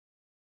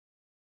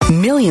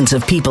Millions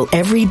of people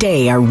every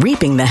day are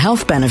reaping the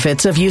health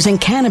benefits of using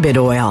cannabis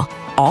oil,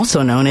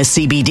 also known as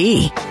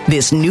CBD.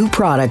 This new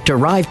product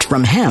derived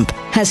from hemp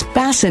has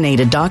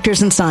fascinated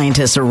doctors and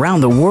scientists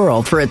around the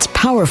world for its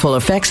powerful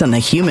effects on the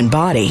human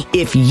body.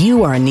 If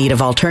you are in need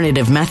of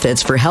alternative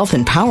methods for health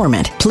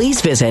empowerment, please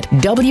visit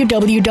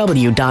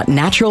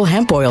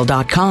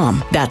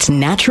www.naturalhempoil.com. That's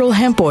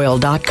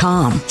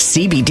naturalhempoil.com.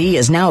 CBD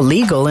is now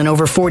legal in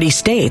over 40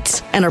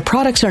 states, and our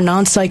products are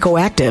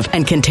non-psychoactive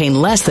and contain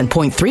less than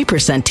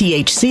 0.3%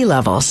 THC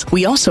levels.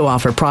 We also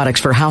offer products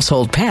for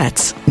household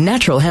pets.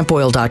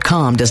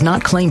 Naturalhempoil.com does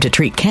not claim to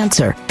treat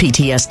cancer,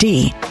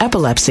 PTSD,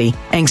 epilepsy,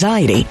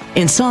 anxiety,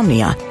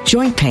 insomnia,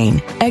 joint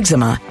pain,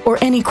 eczema, or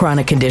any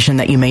chronic condition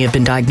that you may have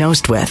been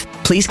diagnosed with.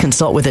 Please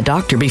consult with a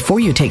doctor before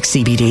you take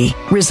CBD.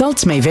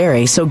 Results may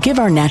vary, so give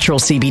our natural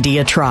CBD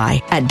a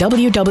try at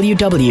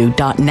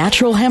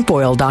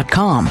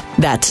www.naturalhempoil.com.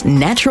 That's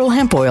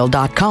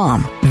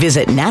naturalhempoil.com.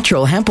 Visit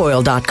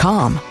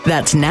naturalhempoil.com.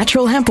 That's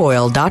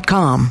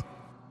naturalhempoil.com.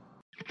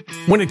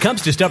 When it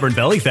comes to stubborn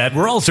belly fat,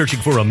 we're all searching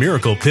for a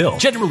miracle pill.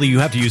 Generally, you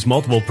have to use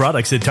multiple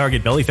products that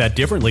target belly fat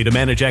differently to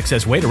manage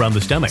excess weight around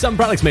the stomach. Some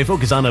products may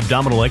focus on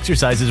abdominal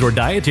exercises or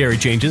dietary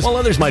changes, while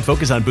others might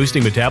focus on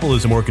boosting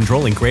metabolism or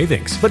controlling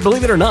cravings. But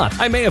believe it or not,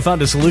 I may have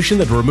found a solution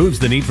that removes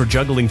the need for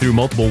juggling through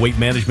multiple weight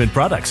management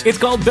products. It's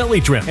called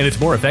Belly Trim, and it's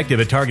more effective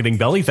at targeting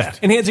belly fat,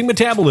 enhancing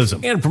metabolism,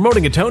 and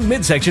promoting a toned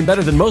midsection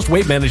better than most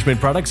weight management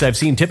products I've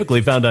seen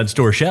typically found on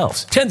store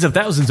shelves. Tens of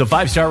thousands of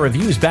 5-star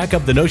reviews back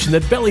up the notion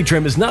that Belly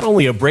Trim is not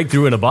only a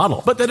breakthrough in a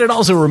bottle, but that it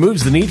also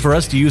removes the need for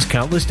us to use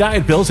countless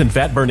diet pills and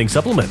fat-burning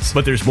supplements.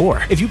 But there's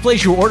more. If you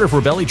place your order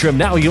for Belly Trim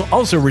now, you'll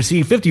also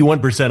receive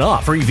 51%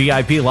 off, free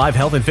VIP live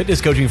health and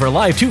fitness coaching for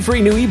life, 2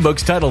 free new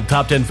ebooks titled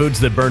Top 10 Foods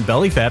That Burn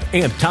Belly Fat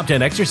and Top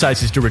 10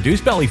 Exercises to Reduce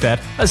Belly Fat,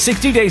 a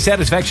 60-day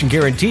satisfaction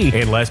guarantee,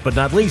 and last but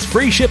not least,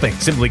 free shipping.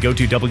 Simply go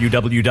to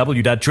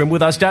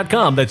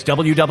www.trimwithus.com. That's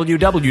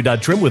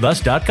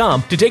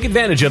www.trimwithus.com to take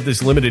advantage of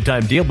this limited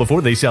time deal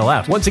before they sell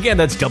out. Once again,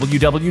 that's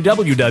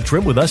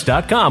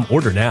www.trimwithus.com.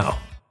 Order now.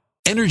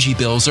 Energy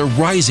bills are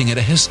rising at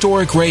a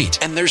historic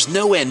rate, and there's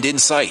no end in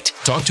sight.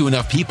 Talk to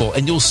enough people,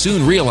 and you'll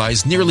soon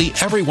realize nearly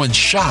everyone's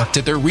shocked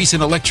at their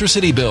recent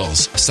electricity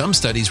bills. Some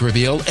studies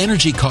reveal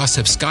energy costs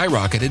have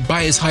skyrocketed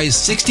by as high as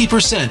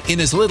 60%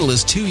 in as little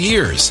as 2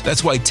 years.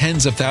 That's why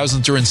tens of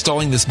thousands are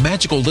installing this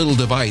magical little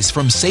device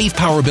from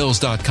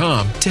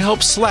SavePowerBills.com to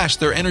help slash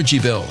their energy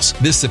bills.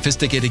 This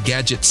sophisticated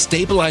gadget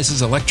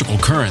stabilizes electrical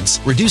currents,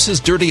 reduces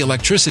dirty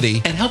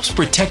electricity, and helps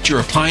protect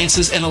your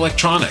appliances and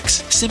electronics.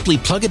 Simply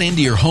plug it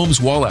into your home's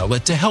wall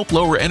outlet to help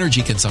lower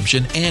energy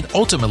consumption and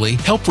ultimately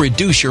help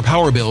reduce your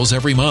power bills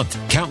every month.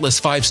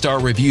 Countless 5-star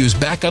reviews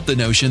back up the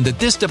notion that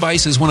this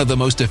device is one of the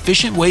most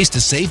efficient ways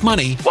to save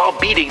money while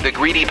beating the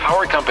greedy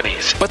power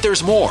companies. But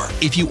there's more.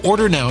 If you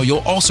order now, you'll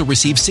also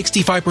receive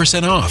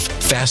 65% off,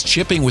 fast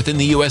shipping within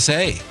the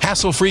USA,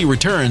 hassle-free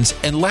returns,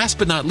 and last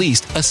but not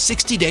least, a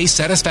 60-day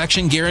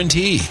satisfaction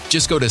guarantee.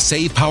 Just go to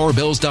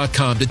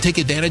SavePowerBills.com to take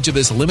advantage of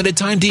this limited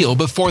time deal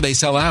before they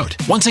sell out.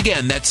 Once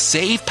again, that's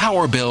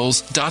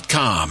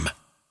SavePowerBills.com.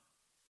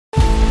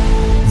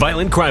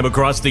 Violent crime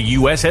across the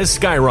U.S. has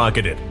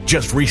skyrocketed.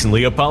 Just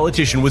recently, a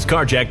politician was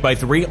carjacked by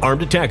 3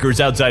 armed attackers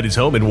outside his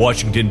home in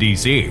Washington,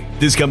 D.C.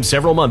 This comes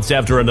several months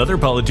after another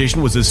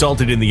politician was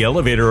assaulted in the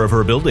elevator of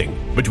her building.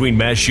 Between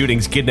mass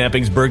shootings,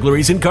 kidnappings,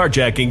 burglaries, and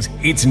carjackings,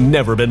 it's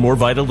never been more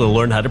vital to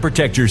learn how to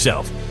protect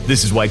yourself.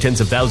 This is why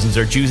tens of thousands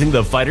are choosing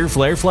the Fighter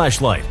Flare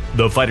flashlight.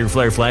 The Fighter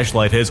Flare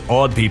flashlight has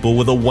awed people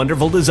with a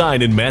wonderful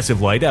design and massive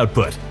light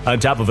output. On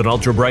top of an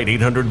ultra-bright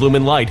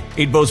 800-lumen light,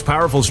 it boasts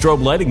powerful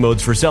strobe lighting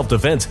modes for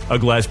self-defense, a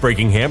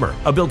glass-breaking hammer,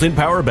 a built-in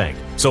power bank,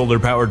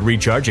 solar-powered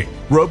recharging,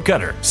 rope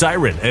cutter,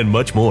 siren, and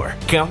much more.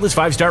 Countless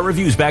 5-star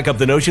reviews back up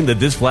the notion that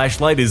this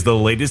flashlight is the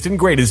latest and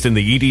greatest in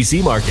the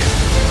EDC market.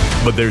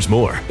 But there's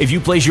more. If you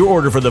place your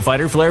order for the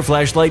Fighter Flare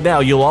flashlight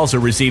now, you'll also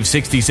receive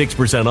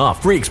 66%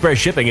 off, free express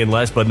shipping, and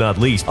last but not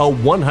least, a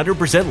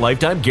 100%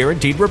 lifetime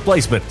guaranteed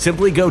replacement.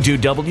 Simply go to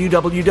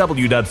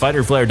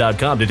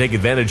www.fighterflare.com to take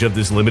advantage of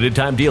this limited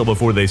time deal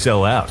before they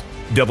sell out.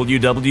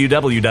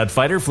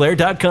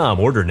 www.fighterflare.com.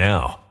 Order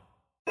now.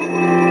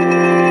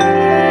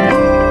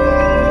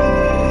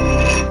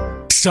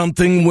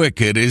 Something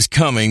wicked is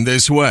coming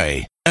this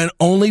way, and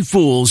only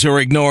fools are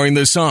ignoring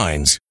the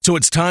signs. So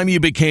it's time you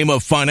became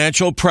a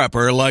financial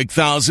prepper like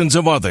thousands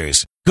of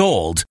others.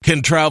 Gold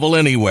can travel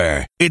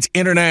anywhere. It's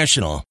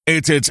international.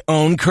 It's its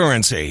own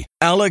currency.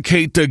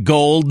 Allocate to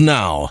gold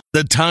now,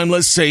 the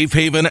timeless safe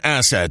haven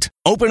asset.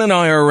 Open an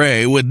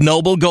IRA with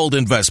Noble Gold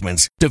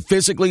Investments to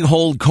physically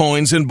hold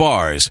coins and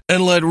bars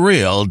and let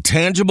real,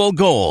 tangible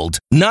gold,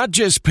 not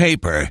just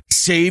paper,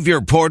 Save your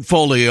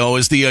portfolio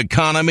as the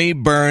economy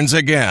burns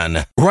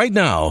again. Right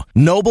now,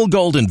 Noble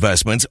Gold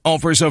Investments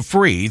offers a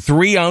free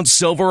 3-ounce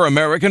silver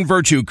American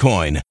Virtue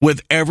coin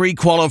with every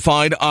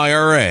qualified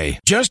IRA.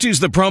 Just use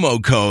the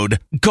promo code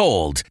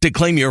GOLD to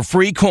claim your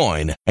free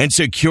coin and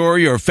secure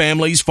your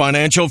family's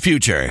financial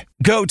future.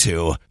 Go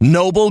to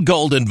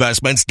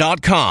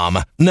noblegoldinvestments.com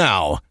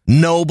now.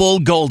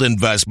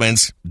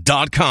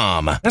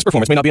 noblegoldinvestments.com. Past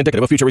performance may not be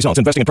indicative of future results.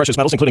 Investing in precious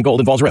metals, including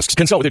gold, involves risks.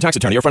 Consult with your tax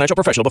attorney or financial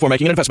professional before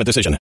making an investment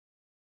decision.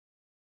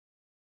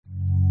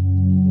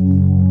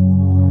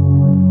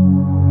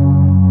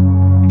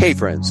 Hey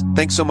friends,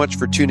 thanks so much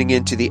for tuning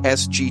in to the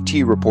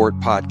SGT Report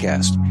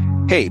podcast.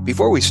 Hey,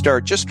 before we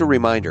start, just a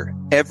reminder,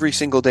 every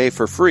single day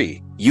for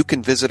free, you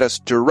can visit us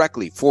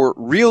directly for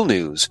real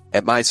news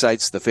at my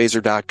sites,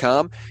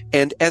 thephaser.com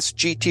and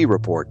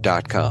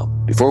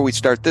sgtreport.com. Before we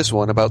start this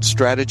one about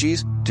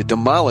strategies to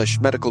demolish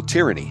medical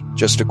tyranny,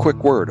 just a quick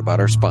word about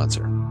our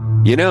sponsor.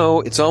 You know,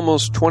 it's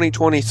almost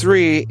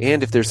 2023,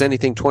 and if there's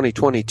anything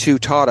 2022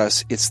 taught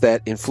us, it's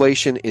that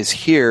inflation is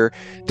here.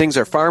 Things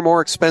are far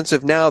more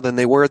expensive now than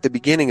they were at the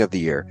beginning of the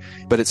year.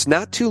 But it's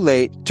not too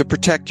late to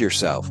protect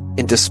yourself.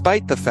 And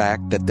despite the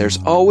fact that there's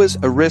always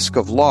a risk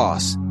of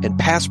loss, and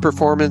past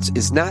performance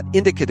is not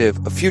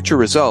indicative of future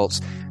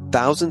results,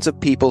 thousands of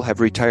people have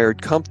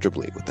retired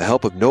comfortably with the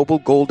help of Noble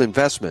Gold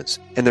Investments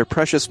and their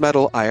precious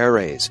metal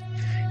IRAs.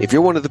 If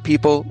you're one of the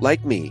people,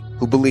 like me,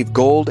 who believe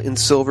gold and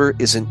silver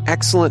is an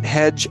excellent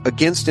hedge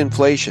against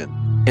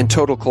inflation and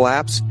total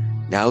collapse,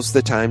 now's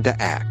the time to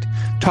act.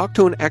 Talk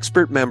to an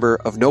expert member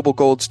of Noble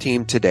Gold's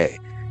team today.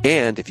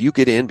 And if you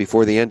get in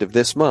before the end of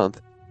this month,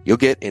 you'll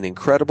get an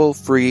incredible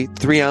free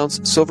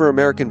 3-ounce silver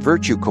American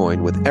Virtue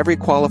coin with every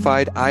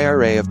qualified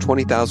IRA of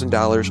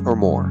 $20,000 or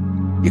more.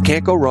 You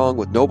can't go wrong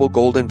with Noble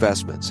Gold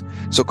Investments.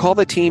 So call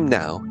the team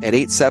now at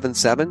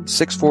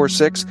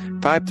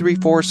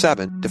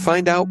 877-646-5347 to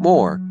find out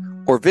more,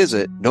 or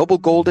visit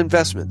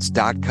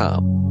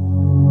noblegoldinvestments.com.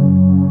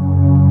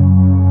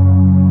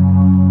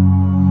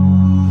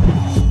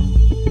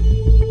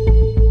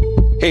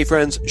 Hey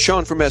friends,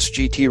 Sean from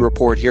SGT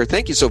Report here.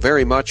 Thank you so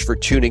very much for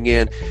tuning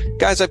in.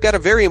 Guys, I've got a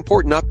very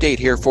important update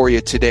here for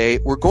you today.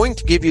 We're going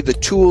to give you the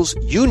tools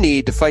you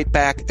need to fight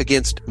back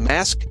against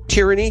mask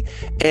tyranny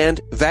and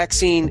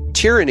vaccine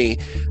tyranny.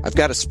 I've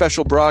got a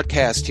special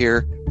broadcast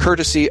here,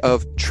 courtesy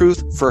of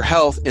Truth for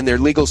Health in their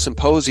legal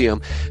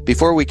symposium.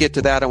 Before we get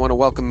to that, I want to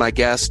welcome my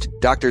guest,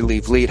 Dr. Lee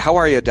Vliet. How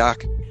are you,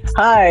 Doc?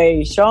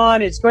 Hi,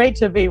 Sean. It's great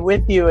to be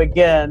with you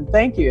again.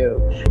 Thank you.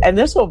 And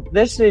this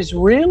is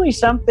really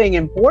something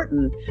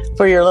important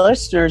for your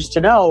listeners to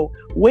know.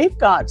 We've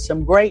got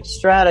some great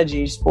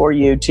strategies for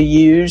you to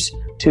use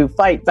to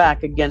fight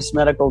back against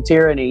medical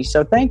tyranny.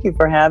 So thank you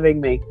for having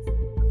me.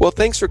 Well,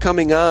 thanks for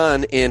coming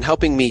on and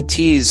helping me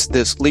tease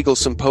this legal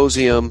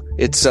symposium.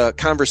 It's a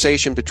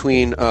conversation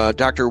between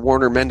Dr.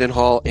 Warner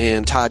Mendenhall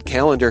and Todd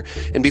Callender.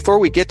 And before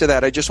we get to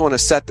that, I just want to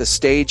set the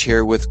stage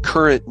here with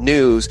current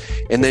news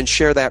and then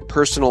share that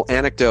personal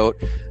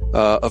anecdote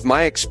of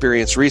my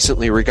experience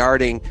recently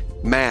regarding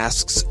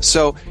masks.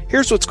 So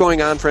here's what's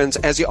going on, friends.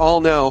 As you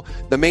all know,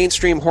 the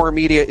mainstream horror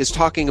media is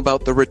talking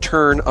about the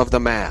return of the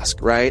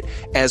mask, right?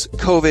 As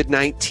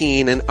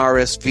COVID-19 and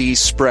RSV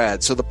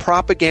spread. So the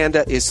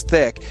propaganda is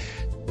thick.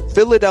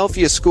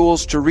 Philadelphia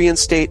schools to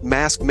reinstate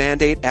mask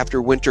mandate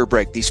after winter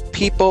break. These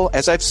people,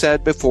 as I've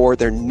said before,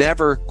 they're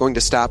never going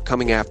to stop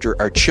coming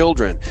after our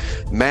children.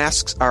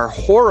 Masks are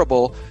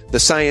horrible. The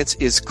science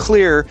is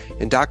clear,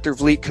 and Dr.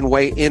 Vliet can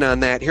weigh in on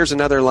that. Here's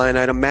another line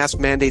item. Mask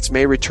mandates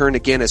may return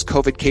again as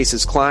COVID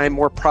cases climb.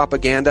 More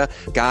propaganda.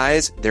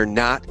 Guys, they're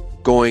not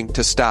going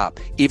to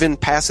stop. Even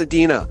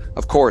Pasadena,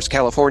 of course,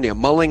 California,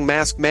 mulling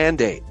mask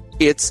mandate.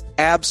 It's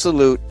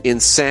absolute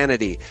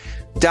insanity.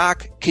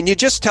 Doc, can you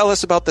just tell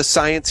us about the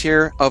science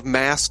here of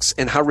masks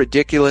and how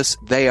ridiculous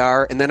they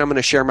are? And then I'm going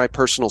to share my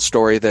personal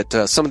story that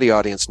some of the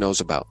audience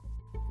knows about.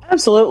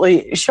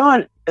 Absolutely.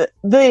 Sean,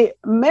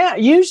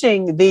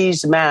 using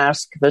these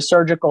masks, the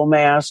surgical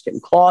mask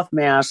and cloth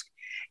mask,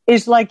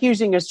 is like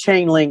using a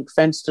chain link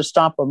fence to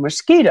stop a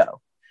mosquito.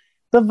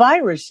 The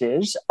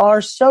viruses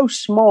are so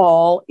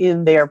small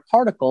in their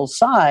particle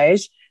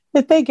size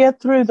that they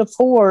get through the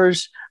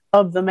pores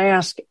of the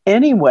mask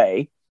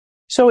anyway.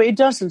 So it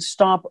doesn't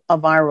stop a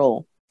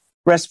viral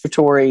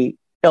respiratory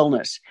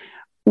illness.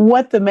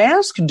 What the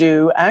masks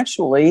do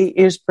actually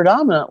is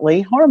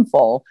predominantly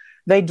harmful.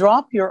 They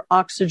drop your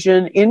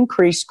oxygen,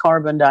 increase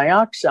carbon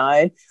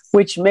dioxide,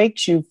 which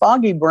makes you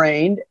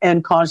foggy-brained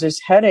and causes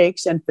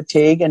headaches and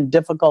fatigue and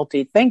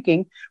difficulty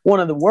thinking, one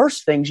of the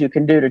worst things you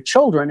can do to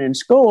children in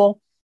school.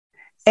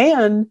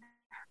 And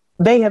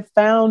they have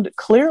found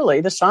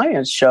clearly, the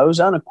science shows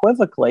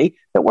unequivocally,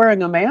 that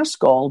wearing a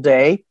mask all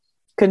day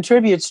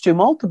contributes to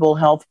multiple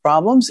health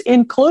problems,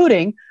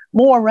 including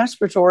more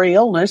respiratory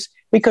illness,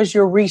 because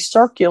you're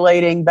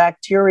recirculating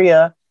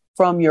bacteria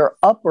from your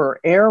upper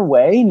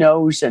airway,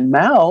 nose and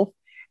mouth,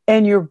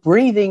 and you're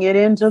breathing it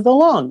into the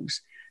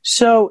lungs.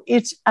 So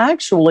it's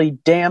actually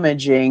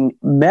damaging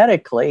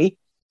medically.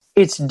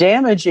 It's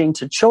damaging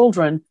to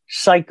children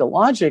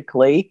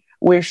psychologically.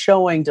 We're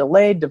showing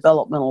delayed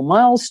developmental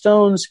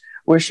milestones.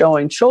 We're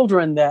showing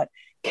children that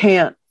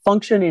can't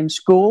function in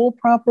school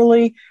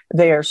properly.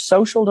 Their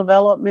social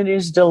development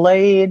is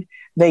delayed.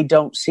 They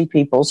don't see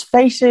people's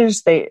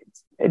faces.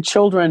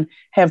 Children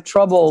have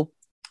trouble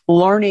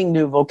learning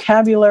new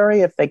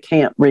vocabulary if they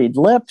can't read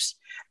lips.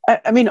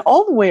 I mean,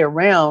 all the way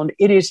around,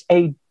 it is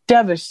a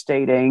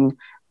devastating,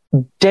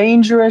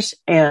 dangerous,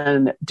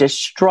 and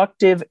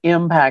destructive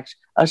impact,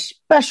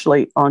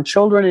 especially on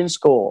children in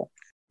school.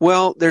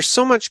 Well, there's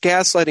so much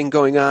gaslighting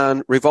going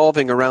on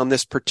revolving around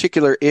this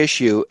particular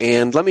issue,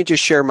 and let me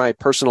just share my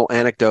personal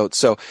anecdote.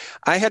 So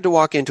I had to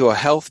walk into a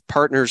Health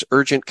Partners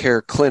urgent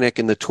care clinic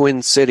in the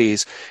Twin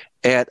Cities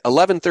at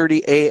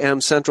 11:30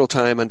 a.m. Central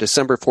Time on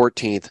December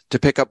 14th to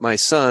pick up my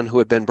son, who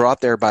had been brought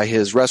there by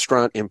his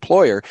restaurant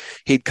employer.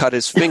 He'd cut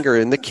his finger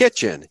in the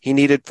kitchen. He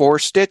needed 4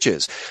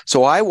 stitches.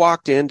 So I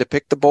walked in to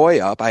pick the boy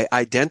up. I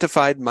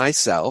identified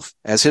myself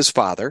as his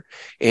father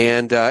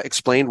and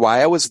explained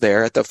why I was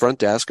there at the front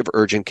desk of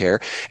urgent care.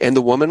 And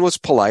the woman was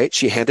polite.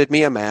 She handed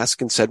me a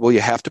mask and said, well,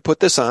 you have to put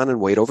this on and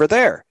wait over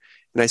there.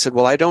 And I said,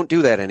 well, I don't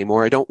do that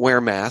anymore. I don't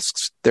wear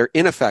masks. They're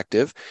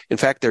ineffective. In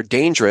fact, they're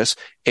dangerous,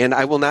 and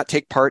I will not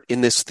take part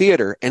in this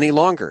theater any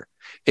longer.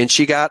 And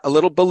she got a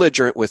little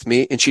belligerent with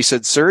me, and she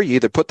said, sir, you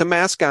either put the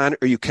mask on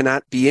or you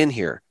cannot be in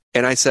here.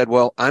 And I said,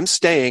 well, I'm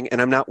staying,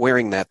 and I'm not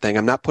wearing that thing.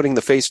 I'm not putting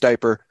the face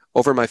diaper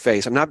over my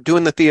face. I'm not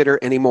doing the theater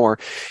anymore.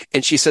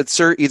 And she said,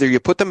 sir, either you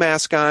put the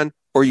mask on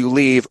or you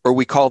leave or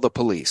we call the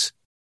police.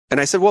 And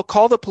I said, well,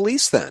 call the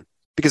police then,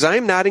 because I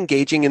am not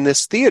engaging in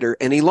this theater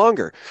any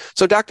longer.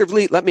 So, Dr.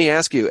 Vliet, let me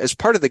ask you, as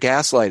part of the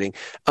gaslighting,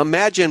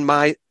 imagine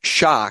my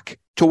shock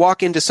to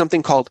walk into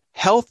something called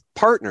Health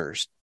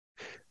Partners.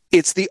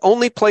 It's the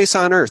only place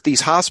on earth,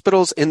 these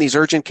hospitals and these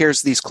urgent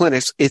cares, these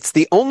clinics, it's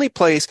the only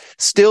place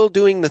still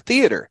doing the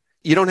theater.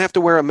 You don't have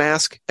to wear a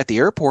mask at the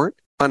airport,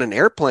 on an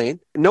airplane.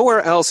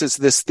 Nowhere else is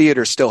this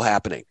theater still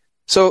happening.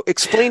 So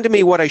explain to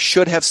me what I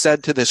should have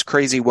said to this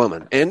crazy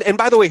woman. And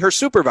by the way, her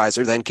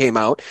supervisor then came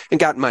out and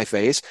got in my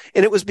face,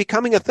 and it was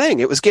becoming a thing.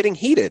 It was getting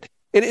heated.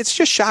 And it's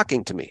just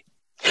shocking to me.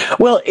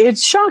 Well,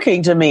 it's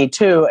shocking to me,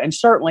 too. And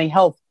certainly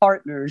Health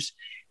Partners,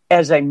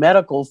 as a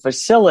medical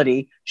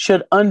facility,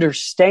 should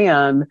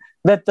understand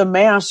that the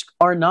masks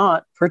are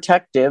not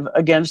protective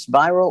against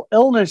viral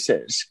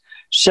illnesses.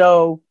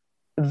 So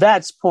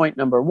that's point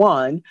number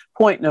one.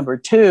 Point number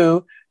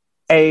two,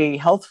 a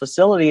health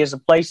facility is a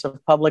place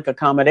of public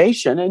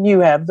accommodation, and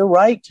you have the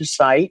right to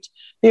cite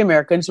the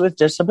Americans with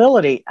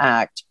Disability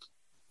Act.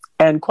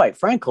 And quite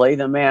frankly,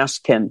 the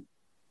mask can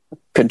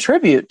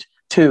contribute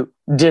to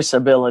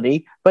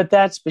disability, but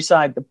that's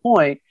beside the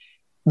point.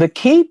 The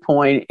key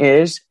point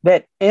is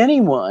that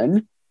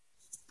anyone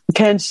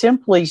can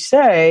simply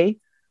say,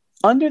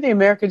 under the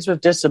Americans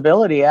with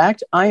Disability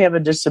Act, I have a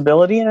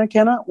disability and I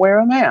cannot wear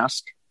a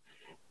mask.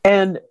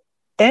 And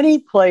any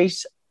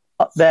place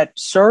that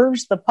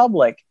serves the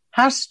public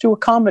has to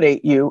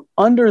accommodate you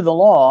under the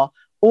law,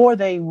 or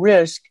they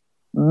risk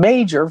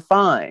major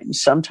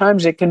fines.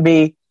 Sometimes it can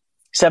be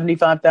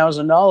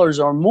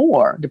 $75,000 or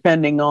more,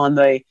 depending on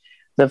the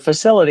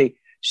facility.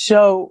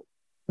 So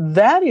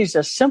that is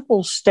a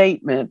simple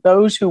statement.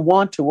 Those who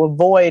want to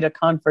avoid a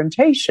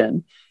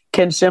confrontation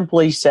can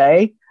simply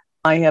say,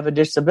 I have a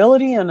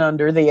disability, and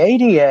under the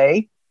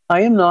ADA,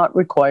 I am not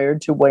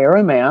required to wear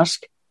a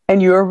mask,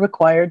 and you're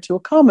required to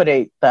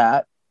accommodate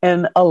that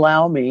and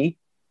allow me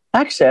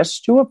access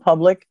to a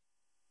public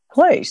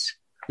place.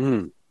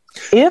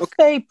 If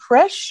they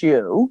press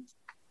you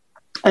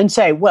and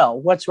say, well,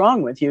 what's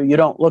wrong with you? You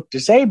don't look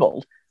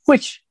disabled,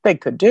 which they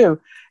could do.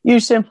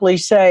 You simply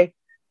say,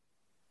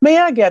 may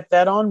I get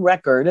that on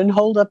record, and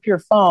hold up your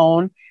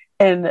phone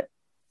and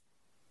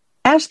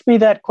ask me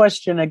that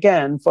question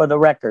again for the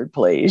record,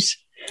 please.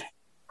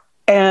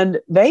 And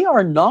they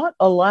are not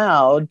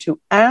allowed to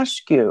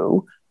ask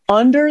you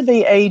under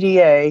the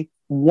ADA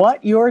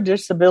what your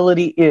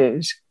disability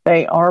is.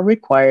 They are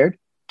required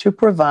to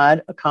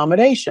provide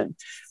accommodation,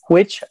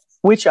 which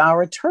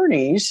our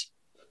attorneys,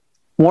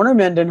 Warner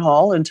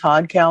Mendenhall and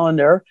Todd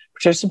Callender,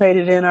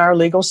 participated in our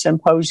legal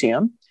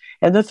symposium.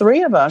 And the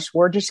three of us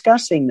were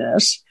discussing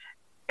this.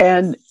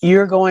 And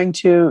you're going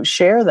to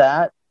share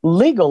that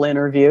legal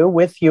interview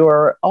with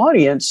your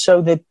audience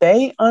so that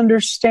they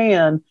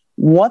understand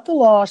what the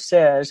law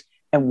says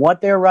and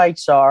what their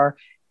rights are,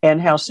 and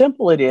how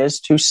simple it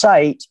is to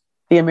cite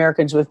the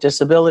Americans with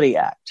Disability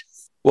Act.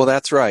 Well,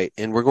 that's right.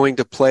 And we're going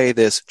to play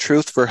this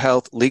Truth for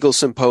Health Legal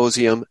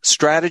Symposium,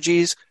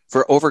 Strategies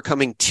for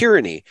Overcoming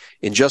Tyranny,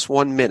 in just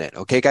 1 minute.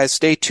 Okay, guys,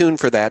 stay tuned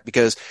for that,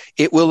 because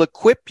it will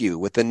equip you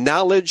with the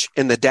knowledge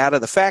and the data,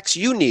 the facts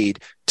you need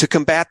to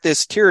combat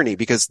this tyranny,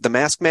 because the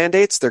mask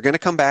mandates, they're going to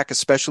come back,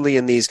 especially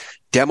in these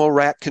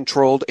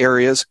Demo-rat-controlled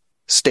areas,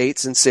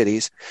 states and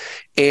cities.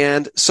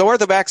 And so are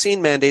the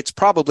vaccine mandates,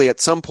 probably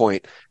at some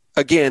point,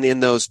 again,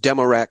 in those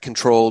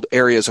Demo-rat-controlled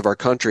areas of our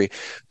country.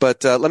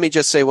 But let me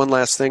just say one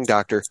last thing,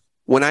 Doctor.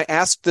 When I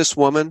asked this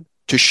woman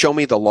to show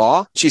me the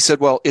law, she said,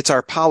 well, it's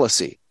our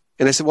policy.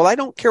 And I said, well, I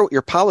don't care what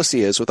your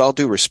policy is, with all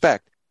due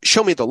respect.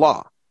 Show me the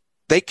law.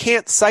 They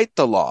can't cite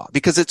the law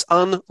because it's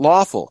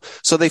unlawful.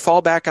 So they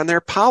fall back on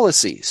their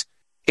policies.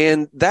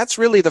 And that's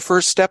really the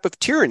first step of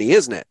tyranny,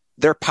 isn't it?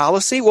 Their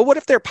policy? Well, what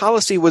if their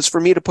policy was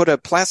for me to put a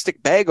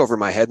plastic bag over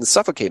my head and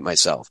suffocate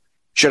myself?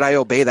 Should I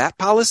obey that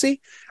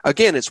policy?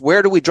 Again, it's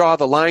where do we draw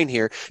the line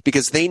here?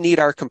 Because they need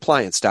our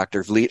compliance,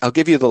 Dr. Vliet. I'll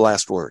give you the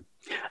last word.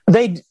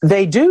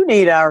 They do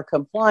need our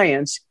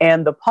compliance,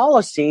 and the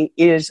policy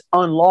is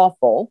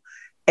unlawful,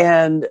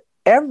 and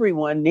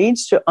everyone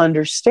needs to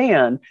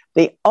understand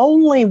the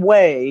only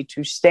way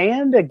to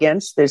stand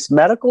against this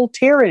medical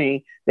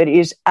tyranny that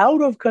is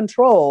out of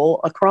control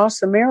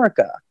across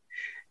America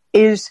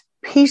is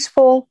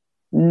peaceful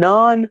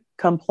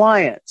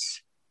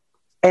non-compliance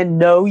and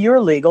know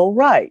your legal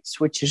rights,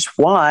 which is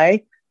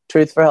why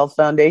Truth for Health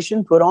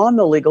Foundation put on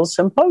the legal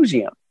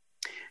symposium.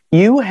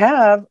 You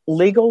have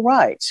legal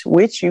rights,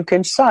 which you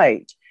can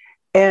cite,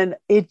 and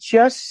it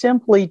just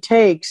simply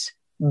takes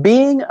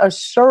being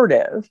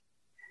assertive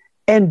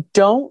and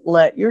don't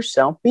let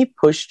yourself be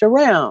pushed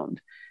around.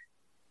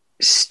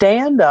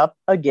 Stand up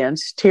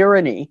against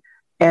tyranny,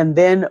 and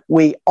then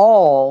we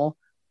all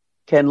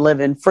can live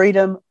in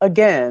freedom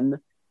again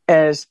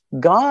as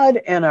God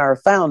and our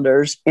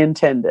founders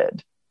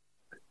intended.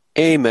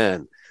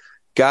 Amen.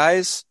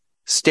 Guys,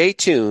 stay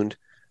tuned.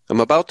 I'm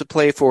about to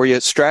play for you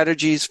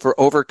Strategies for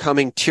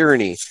Overcoming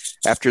Tyranny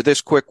after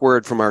this quick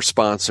word from our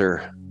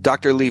sponsor.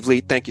 Dr. Lee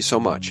Vliet, thank you so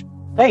much.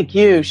 Thank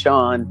you,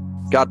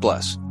 Sean. God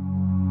bless.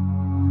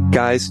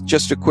 Guys,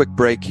 just a quick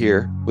break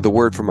here with a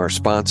word from our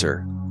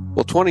sponsor.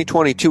 Well,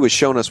 2022 has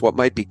shown us what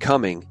might be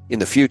coming in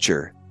the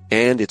future,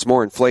 and it's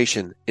more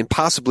inflation and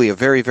possibly a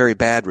very, very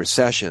bad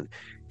recession.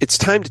 It's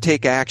time to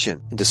take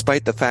action, and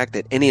despite the fact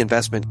that any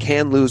investment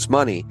can lose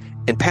money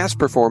and past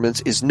performance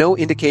is no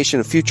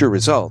indication of future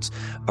results,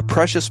 a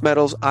precious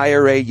metals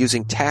IRA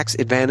using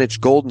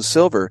tax-advantaged gold and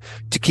silver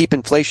to keep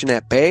inflation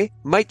at bay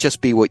might just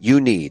be what you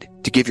need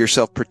to give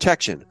yourself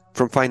protection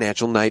from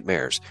financial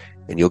nightmares.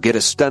 And you'll get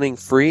a stunning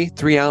free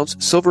 3-ounce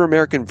Silver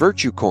American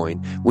Virtue coin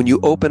when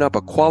you open up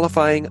a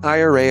qualifying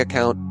IRA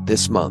account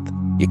this month.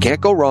 You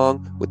can't go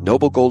wrong with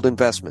Noble Gold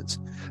Investments.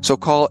 So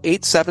call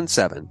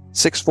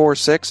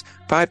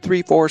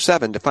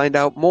 877-646-5347 to find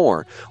out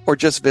more, or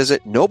just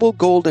visit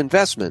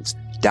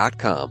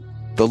noblegoldinvestments.com.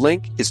 The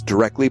link is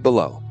directly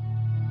below.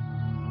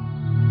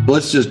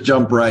 Let's just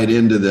jump right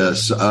into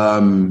this.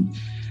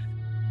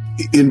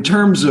 In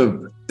terms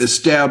of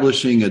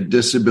establishing a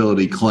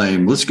disability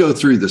claim, let's go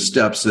through the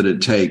steps that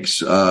it takes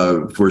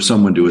for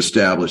someone to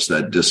establish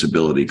that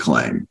disability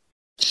claim.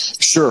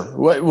 Sure.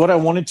 What I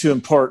wanted to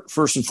impart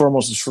first and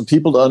foremost is for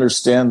people to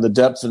understand the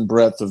depth and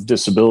breadth of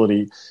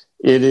disability.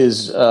 It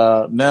is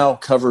now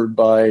covered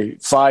by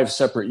 5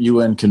 separate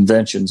UN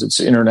conventions. It's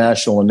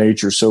international in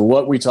nature. So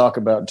what we talk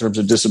about in terms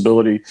of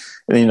disability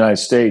in the United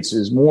States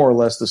is more or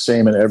less the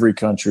same in every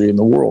country in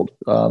the world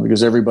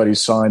because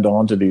everybody's signed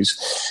on to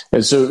these.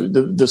 And so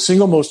the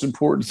single most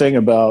important thing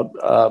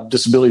about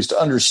disability is to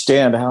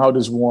understand how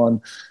does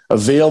one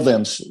avail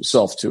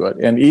themselves to it.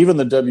 And even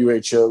the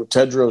WHO,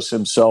 Tedros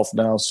himself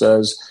now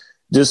says,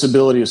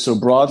 disability is so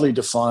broadly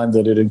defined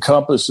that it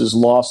encompasses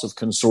loss of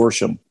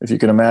consortium, if you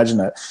can imagine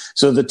that.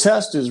 So the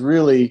test is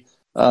really,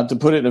 to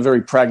put it in a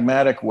very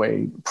pragmatic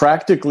way,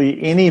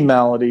 practically any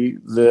malady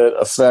that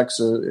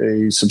affects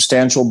a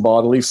substantial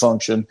bodily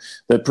function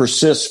that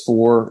persists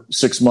for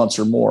 6 months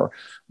or more.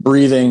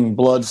 Breathing,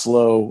 blood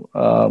flow,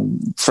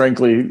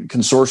 frankly,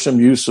 consortium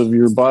use of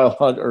your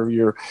or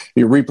your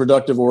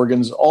reproductive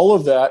organs, all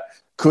of that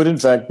could in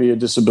fact be a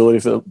disability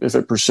if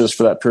it persists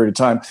for that period of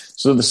time.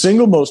 So the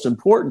single most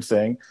important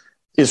thing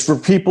is for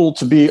people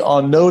to be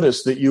on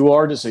notice that you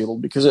are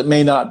disabled because it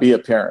may not be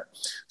apparent.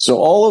 So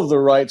all of the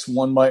rights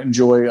one might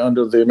enjoy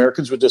under the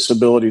Americans with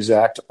Disabilities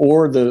Act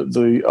or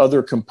the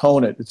other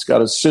component, it's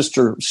got a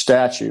sister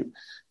statute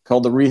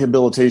called the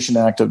Rehabilitation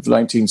Act of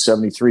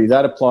 1973.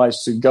 That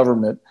applies to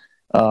government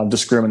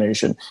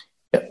discrimination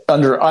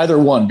under either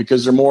one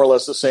because they're more or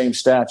less the same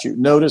statute.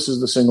 Notice is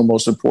the single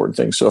most important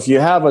thing. So if you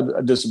have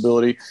a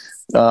disability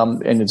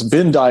and it's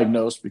been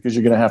diagnosed, because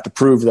you're going to have to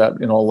prove that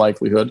in all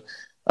likelihood,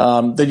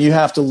 then you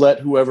have to let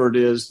whoever it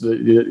is that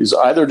is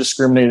either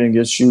discriminating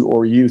against you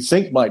or you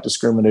think might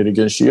discriminate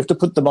against you, you have to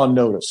put them on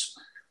notice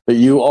that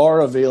you are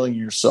availing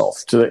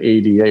yourself to the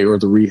ADA or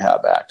the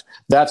Rehab Act.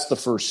 That's the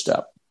first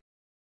step.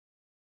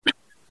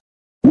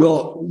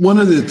 Well, one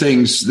of the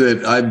things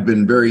that I've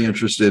been very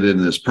interested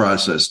in this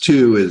process,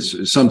 too,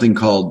 is something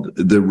called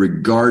the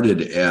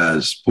regarded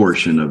as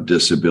portion of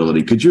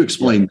disability. Could you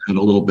explain that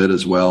a little bit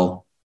as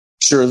well?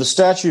 Sure. The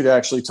statute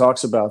actually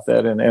talks about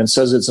that and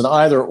says it's an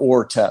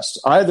either-or test.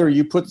 Either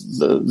you put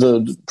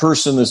the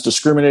person that's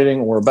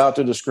discriminating or about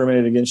to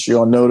discriminate against you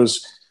on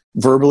notice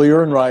verbally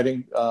or in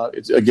writing.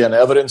 Again,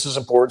 evidence is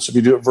important, so if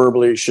you do it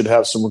verbally, you should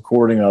have some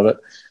recording of it.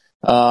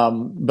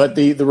 But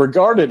the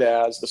regarded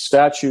as, the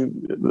statute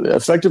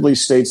effectively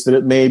states that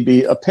it may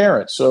be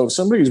apparent. So if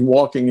somebody's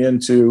walking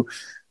into,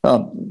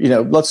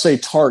 let's say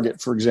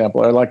Target, for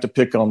example, I like to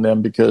pick on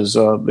them because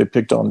they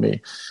picked on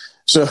me.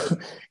 So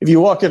if you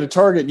walk into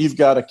Target and you've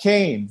got a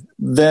cane,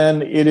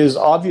 then it is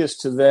obvious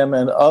to them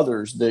and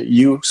others that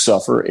you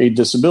suffer a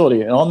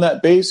disability. And on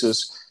that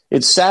basis,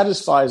 it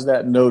satisfies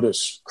that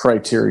notice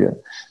criteria.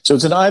 So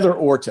it's an either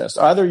or test.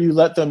 Either you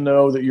let them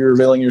know that you're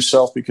availing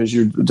yourself because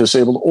you're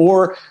disabled,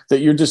 or that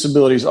your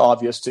disability is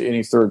obvious to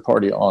any third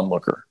party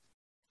onlooker.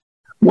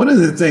 One of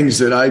the things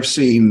that I've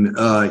seen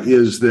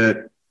is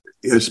that,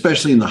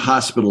 especially in the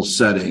hospital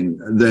setting,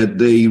 that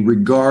they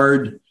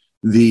regard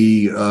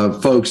the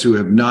folks who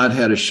have not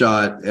had a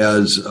shot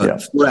as a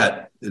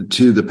threat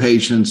to the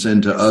patients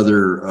and to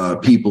other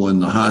people in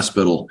the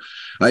hospital.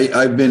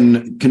 I've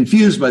been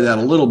confused by that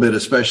a little bit,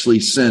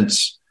 especially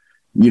since,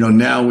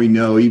 now we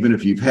know even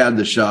if you've had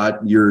the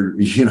shot, you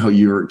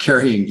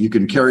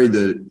can carry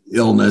the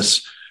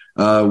illness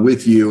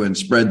with you and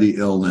spread the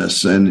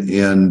illness. But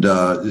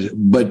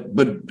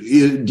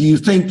do you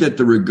think that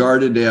the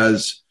regarded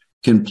as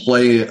can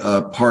play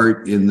a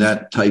part in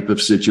that type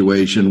of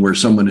situation where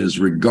someone is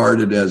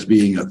regarded as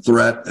being a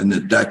threat, and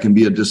that can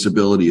be a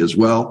disability as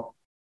well?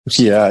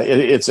 Yeah,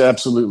 it's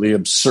absolutely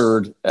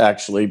absurd,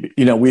 actually.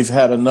 We've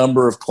had a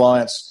number of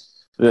clients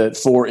that,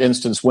 for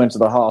instance, went to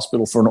the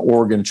hospital for an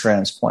organ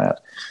transplant.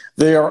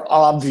 They are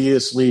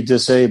obviously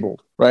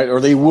disabled, right? Or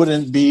they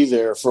wouldn't be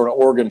there for an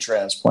organ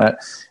transplant.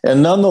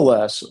 And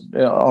nonetheless,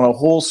 on a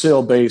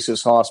wholesale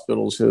basis,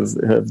 hospitals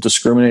have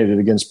discriminated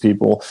against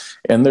people,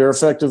 and they're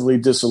effectively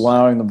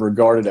disallowing them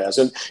regarded as.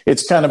 And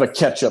it's kind of a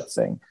catch-up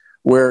thing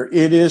where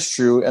it is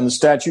true, and the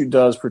statute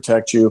does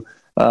protect you.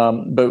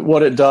 But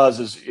what it does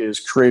is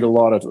create a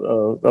lot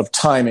of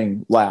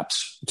timing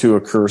lapse to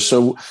occur.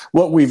 So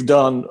what we've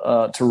done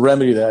to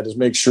remedy that is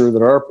make sure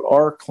that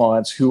our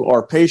clients who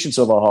are patients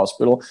of a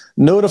hospital,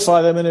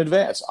 notify them in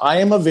advance. I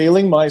am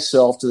availing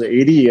myself to the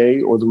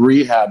ADA or the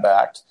Rehab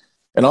Act,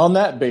 and on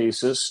that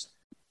basis,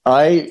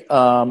 I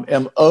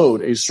am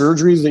owed a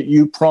surgery that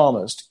you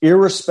promised,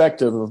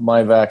 irrespective of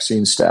my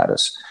vaccine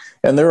status.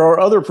 And there are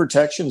other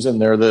protections in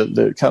there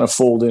that kind of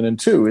fold in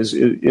too, is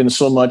in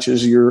so much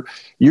as your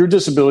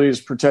disability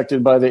is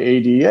protected by the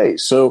ADA.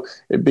 So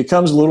it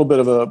becomes a little bit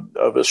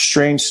of a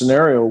strange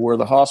scenario where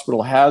the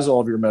hospital has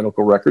all of your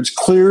medical records.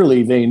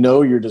 Clearly, they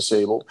know you're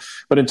disabled,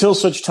 but until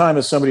such time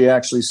as somebody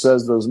actually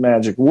says those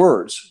magic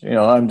words,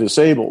 I'm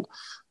disabled,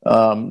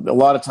 a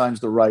lot of times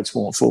the rights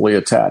won't fully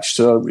attach.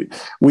 So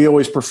we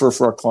always prefer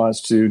for our clients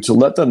to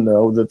let them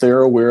know that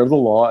they're aware of the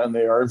law and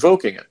they are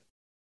invoking it.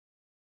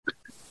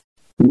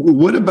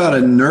 What about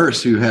a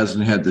nurse who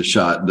hasn't had the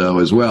shot, though,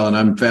 as well? And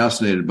I'm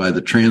fascinated by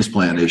the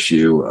transplant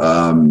issue.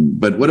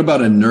 But what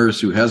about a nurse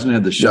who hasn't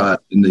had the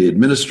shot and the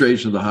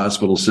administration of the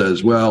hospital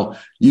says, well,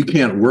 you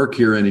can't work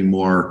here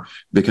anymore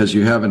because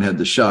you haven't had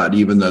the shot,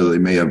 even though they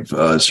may have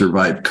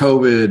survived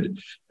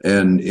COVID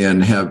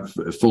and have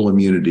full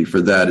immunity for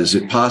that? Is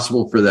it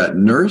possible for that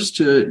nurse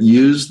to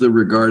use the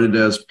regarded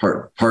as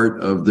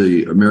part of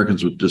the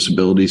Americans with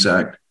Disabilities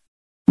Act?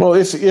 Well,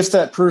 if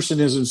that person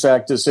is in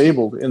fact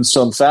disabled in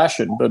some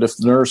fashion, but if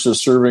the nurse is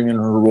serving in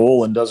her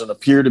role and doesn't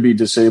appear to be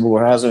disabled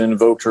or hasn't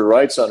invoked her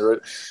rights under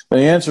it, then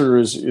the answer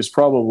is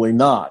probably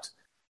not.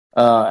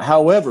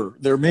 However,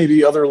 there may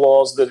be other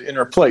laws that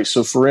interplay.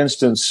 So, for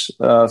instance,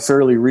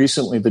 fairly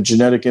recently, the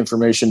Genetic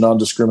Information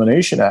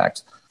Non-Discrimination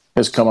Act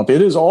has come up.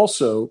 It is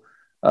also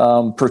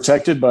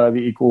protected by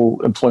the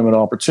Equal Employment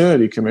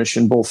Opportunity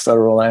Commission, both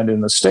federal and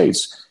in the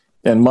states.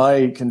 And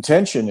my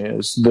contention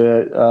is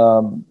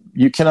that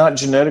you cannot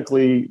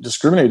genetically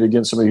discriminate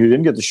against somebody who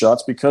didn't get the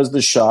shots because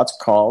the shots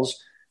cause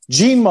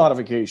gene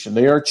modification.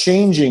 They are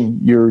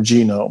changing your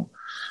genome.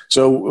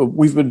 So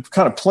we've been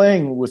kind of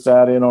playing with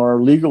that in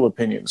our legal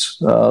opinions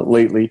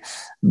lately.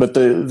 But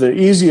the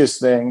easiest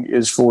thing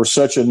is for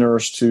such a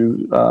nurse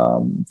to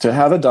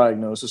have a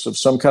diagnosis of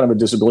some kind of a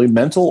disability.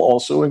 Mental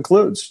also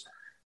includes.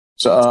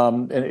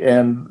 So,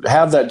 and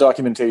have that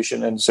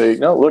documentation and say,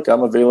 no, look,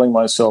 I'm availing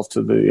myself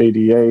to the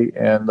ADA,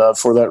 and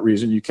for that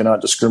reason, you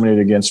cannot discriminate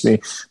against me.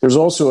 There's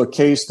also a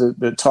case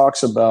that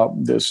talks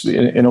about this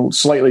in a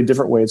slightly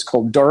different way. It's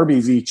called Darby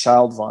v.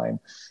 Childvine.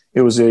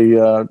 It was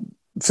a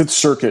Fifth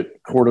Circuit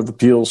Court of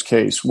Appeals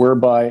case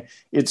whereby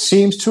it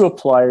seems to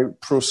apply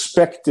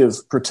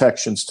prospective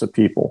protections to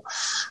people.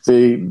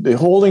 The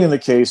holding in the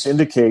case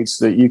indicates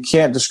that you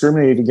can't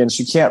discriminate against,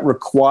 you can't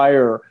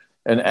require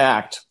an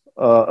act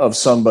of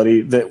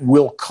somebody that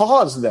will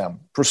cause them,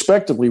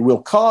 prospectively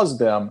will cause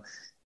them,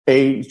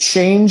 a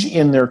change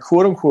in their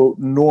quote-unquote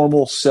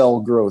normal cell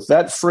growth.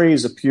 That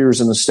phrase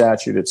appears in the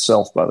statute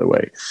itself, by the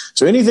way.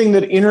 So anything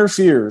that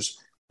interferes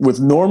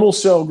with normal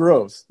cell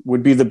growth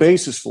would be the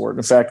basis for it.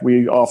 In fact,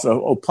 we often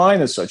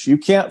opine as such. You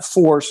can't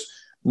force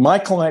my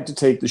client to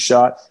take the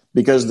shot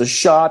because the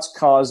shots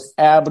cause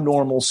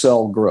abnormal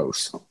cell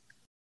growth.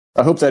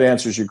 I hope that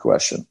answers your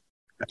question.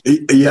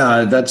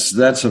 Yeah, that's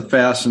a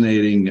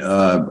fascinating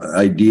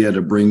idea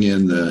to bring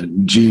in the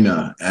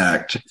GINA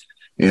Act,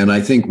 and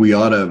I think we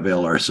ought to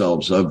avail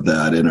ourselves of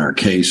that in our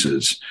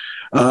cases.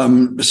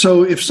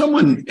 So if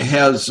someone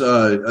has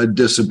a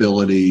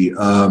disability,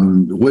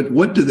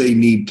 what do they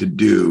need to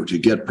do to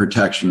get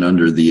protection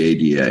under the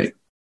ADA?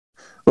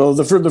 Well,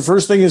 the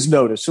first thing is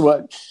notice.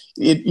 So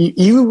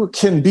you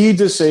can be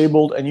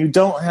disabled, and you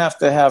don't have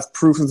to have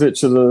proof of it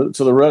to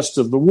the rest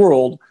of the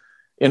world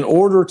in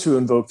order to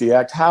invoke the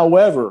act.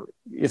 However,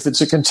 if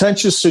it's a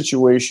contentious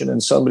situation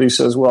and somebody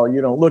says, well, you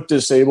don't look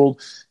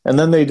disabled, and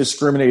then they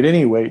discriminate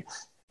anyway,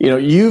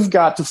 you've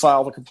got to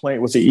file the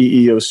complaint with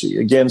the EEOC,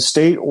 again,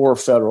 state or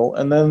federal,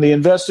 and then the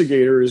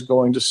investigator is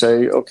going to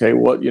say, okay,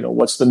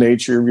 what's the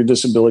nature of your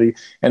disability,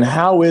 and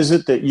how is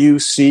it that you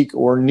seek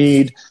or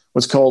need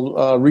what's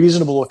called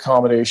reasonable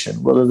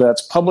accommodation, whether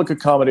that's public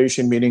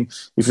accommodation, meaning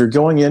if you're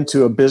going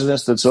into a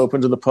business that's open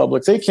to the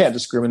public, they can't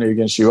discriminate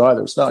against you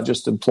either. It's not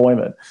just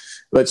employment.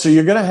 But so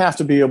you're going to have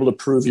to be able to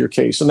prove your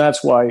case. And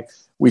that's why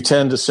we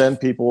tend to send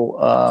people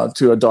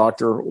to a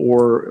doctor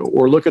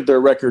or look at their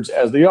records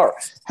as they are.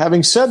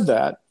 Having said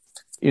that,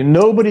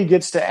 nobody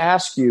gets to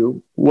ask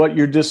you what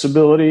your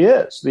disability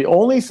is. The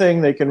only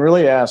thing they can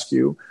really ask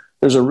you,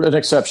 there's an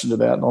exception to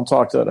that, and I'll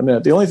talk to that in a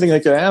minute. The only thing they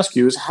can ask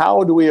you is,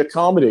 how do we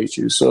accommodate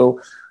you? So,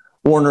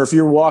 Warner, if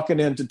you're walking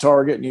into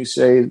Target and you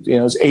say,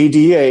 it's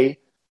ADA,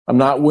 I'm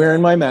not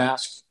wearing my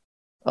mask,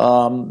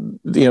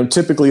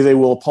 typically they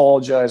will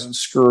apologize and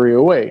scurry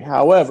away.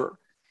 However,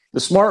 the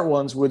smart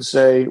ones would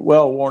say,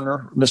 well,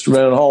 Warner, Mr.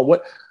 Mendenhall,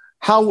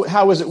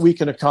 how is it we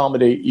can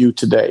accommodate you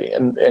today?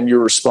 And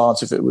your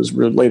response, if it was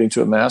relating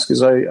to a mask,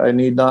 is I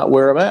need not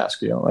wear a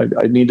mask.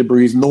 I need to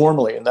breathe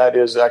normally, and that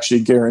is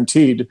actually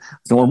guaranteed.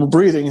 Normal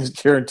breathing is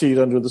guaranteed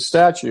under the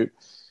statute.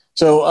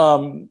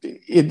 So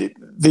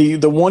the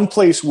one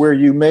place where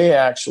you may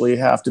actually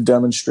have to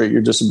demonstrate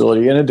your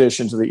disability, in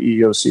addition to the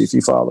EEOC if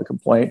you file a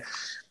complaint,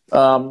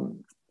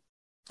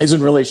 is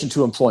in relation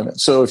to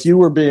employment. So if you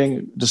were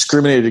being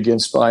discriminated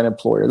against by an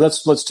employer,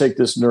 let's take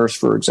this nurse,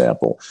 for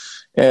example,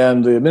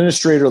 and the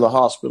administrator of the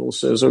hospital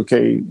says,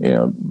 okay,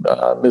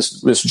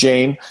 Miss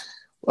Jane,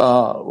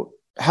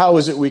 how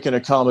is it we can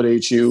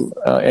accommodate you?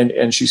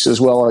 And she says,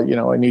 well,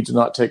 I need to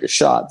not take a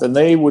shot. Then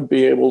they would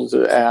be able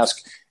to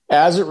ask,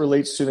 as it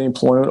relates to the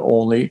employment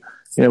only,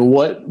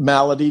 what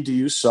malady do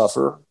you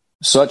suffer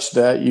such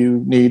that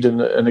you need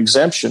an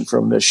exemption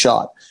from this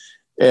shot?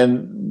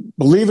 And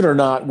believe it or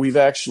not, we've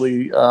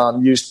actually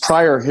used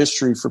prior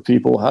history for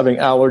people having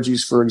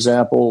allergies, for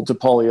example, to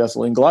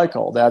polyethylene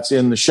glycol. That's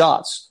in the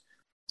shots.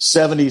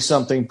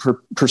 70-something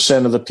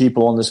percent of the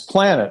people on this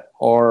planet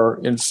are,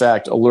 in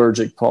fact,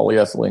 allergic to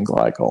polyethylene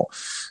glycol.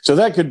 So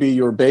that could be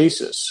your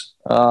basis.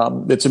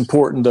 It's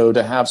important, though,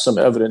 to have some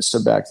evidence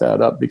to back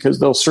that up, because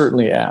they'll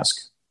certainly ask.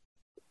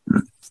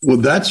 Well,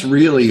 that's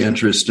really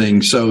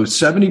interesting. So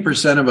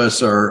 70% of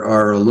us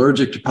are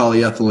allergic to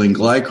polyethylene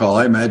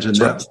glycol. I imagine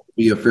that would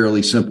be a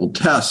fairly simple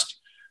test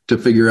to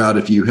figure out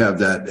if you have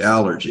that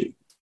allergy.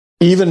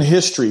 Even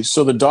history.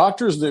 So the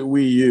doctors that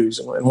we use,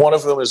 and one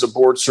of them is a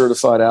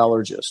board-certified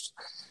allergist,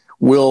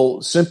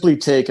 will simply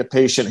take a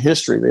patient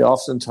history. They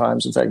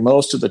oftentimes, in fact,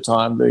 most of the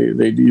time,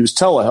 they use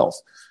telehealth.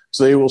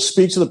 So they will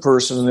speak to the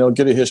person and they'll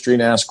get a history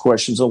and ask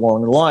questions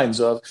along the lines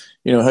of,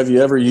 have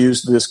you ever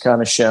used this kind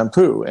of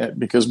shampoo?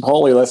 Because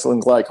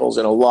polyethylene glycol is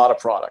in a lot of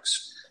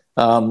products,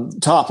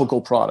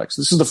 topical products.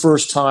 This is the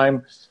first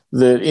time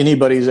that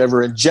anybody's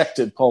ever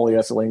injected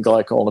polyethylene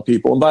glycol into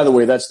people. And by the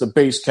way, that's the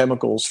base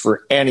chemicals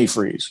for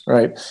antifreeze,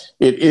 right?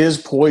 It is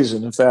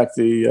poison. In fact,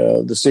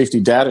 the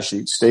safety data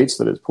sheet states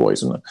that it's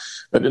poison,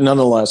 but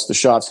nonetheless, the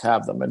shots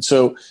have them. And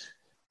so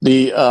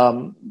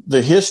the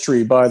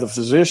history by the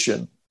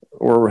physician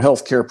or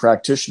healthcare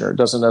practitioner,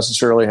 doesn't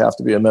necessarily have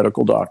to be a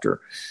medical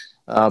doctor,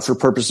 for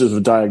purposes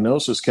of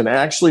diagnosis, can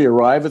actually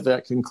arrive at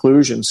that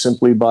conclusion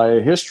simply by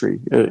a history.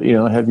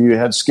 Have you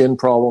had skin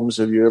problems?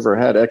 Have you ever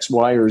had X,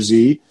 Y, or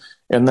Z?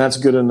 And that's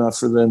good enough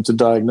for them to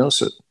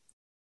diagnose it.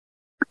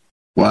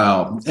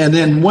 Wow. And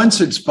then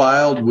once it's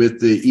filed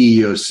with the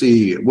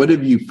EEOC, what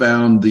have you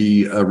found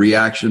the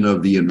reaction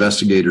of the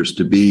investigators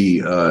to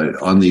be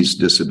on these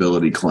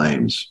disability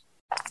claims?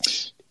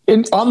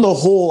 On the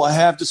whole, I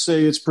have to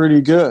say it's pretty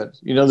good.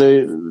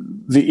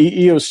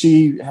 The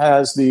EEOC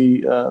has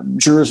the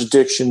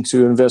jurisdiction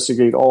to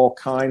investigate all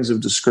kinds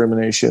of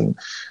discrimination,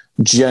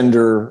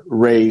 gender,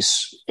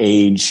 race,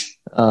 age,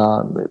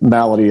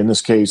 malady, in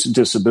this case,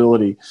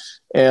 disability.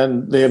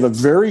 And they have a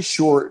very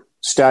short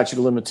statute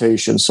of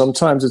limitations.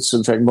 Sometimes it's,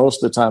 in fact,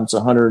 most of the time it's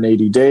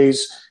 180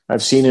 days.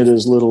 I've seen it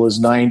as little as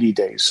 90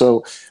 days.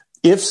 So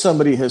if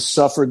somebody has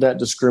suffered that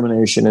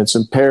discrimination, it's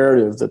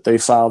imperative that they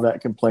file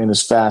that complaint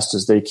as fast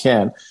as they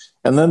can.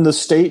 And then the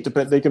state,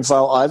 they can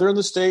file either in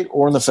the state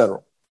or in the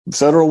federal. The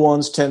federal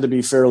ones tend to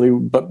be fairly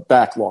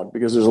backlogged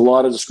because there's a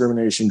lot of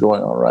discrimination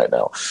going on right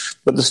now.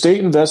 But the state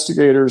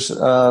investigators,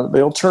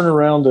 they'll turn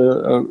around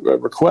a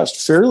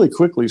request fairly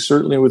quickly,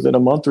 certainly within a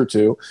month or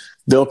two.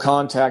 They'll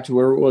contact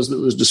whoever it was that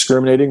was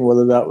discriminating,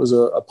 whether that was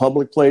a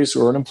public place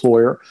or an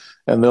employer,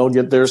 and they'll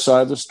get their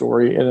side of the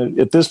story. And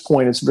at this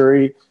point, it's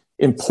very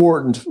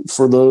important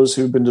for those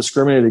who've been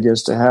discriminated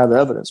against to have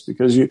evidence,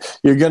 because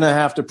you're going to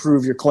have to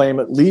prove your claim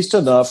at least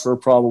enough for a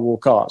probable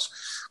cause.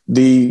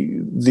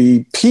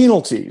 The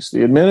penalties,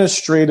 the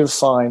administrative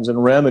fines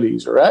and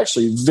remedies are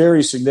actually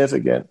very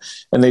significant,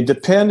 and they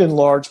depend in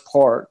large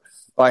part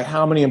by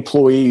how many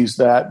employees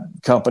that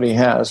company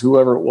has,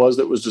 whoever it was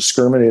that was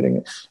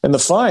discriminating. And the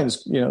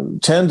fines,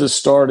 tend to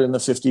start in the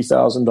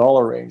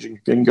 $50,000 range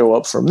and can go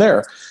up from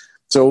there.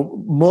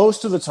 So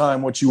most of the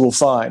time, what you will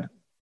find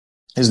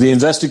is the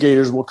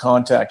investigators will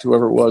contact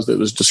whoever it was that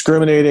was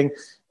discriminating,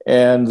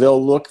 and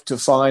they'll look to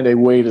find a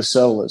way to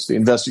settle this, the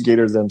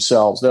investigator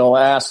themselves. They'll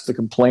ask the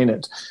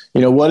complainant,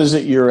 what is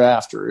it you're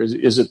after?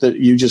 Is it that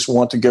you just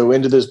want to go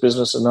into this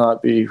business and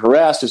not be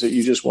harassed? Is it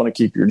you just want to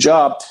keep your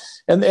job?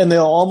 And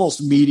they'll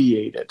almost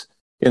mediate it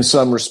in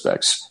some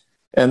respects.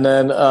 And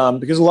then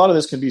because a lot of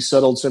this can be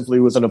settled simply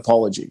with an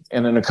apology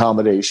and an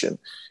accommodation.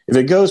 If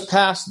it goes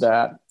past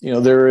that,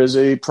 there is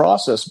a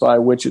process by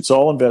which it's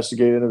all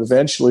investigated, and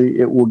eventually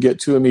it will get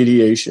to a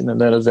mediation and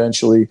then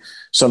eventually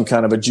some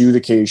kind of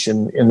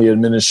adjudication in the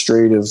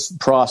administrative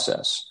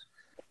process.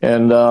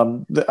 And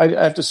I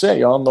have to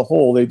say, on the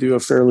whole, they do a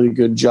fairly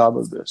good job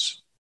of this.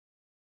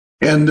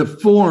 And the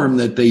form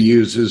that they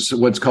use is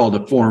what's called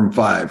a Form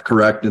 5,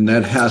 correct? And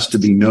that has to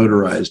be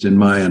notarized, in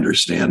my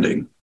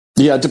understanding.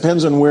 Yeah, it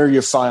depends on where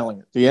you're filing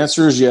it. The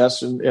answer is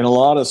yes. And a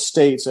lot of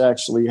states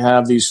actually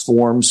have these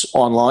forms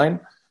online,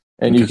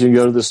 and you can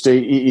go to the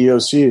state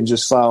EEOC and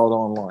just file it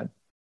online.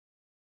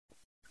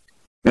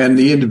 And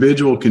the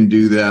individual can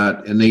do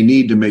that, and they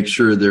need to make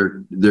sure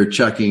they're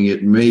checking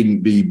it may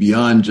be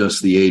beyond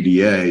just the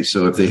ADA.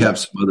 So if they have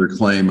some other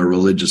claim, a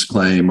religious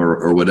claim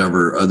or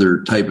whatever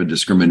other type of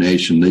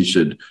discrimination, they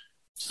should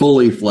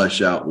fully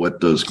flesh out what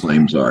those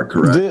claims are,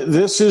 correct?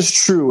 This is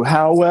true.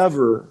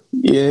 However,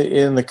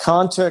 in the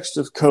context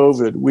of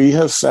COVID, we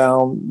have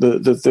found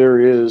that there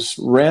is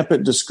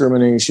rampant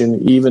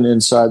discrimination even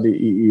inside the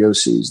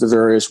EEOCs, the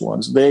various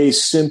ones. They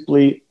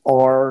simply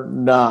are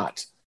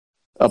not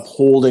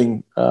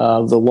upholding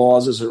the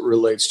laws as it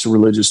relates to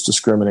religious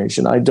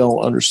discrimination. I don't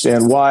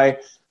understand why.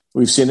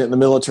 We've seen it in the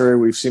military.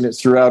 We've seen it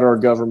throughout our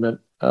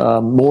government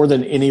more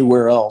than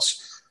anywhere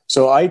else.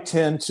 So I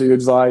tend to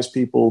advise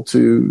people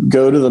to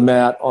go to the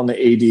mat on the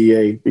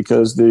ADA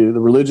because the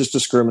religious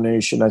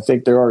discrimination, I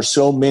think there are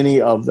so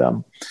many of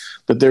them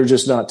that they're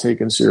just not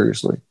taken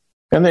seriously.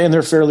 And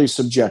they're fairly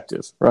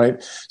subjective,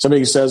 right?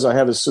 Somebody says, I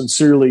have a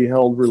sincerely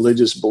held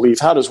religious belief.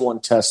 How does one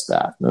test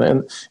that?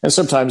 And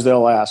sometimes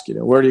they'll ask,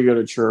 where do you go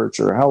to church,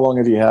 or how long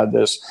have you had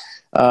this?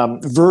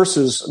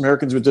 Versus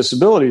Americans with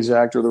Disabilities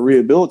Act or the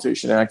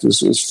Rehabilitation Act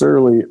is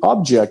fairly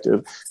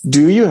objective.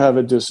 Do you have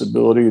a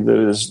disability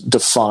that is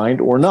defined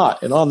or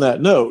not? And on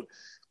that note,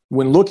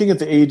 when looking at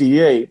the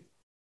ADA,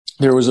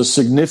 there was a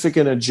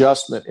significant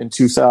adjustment in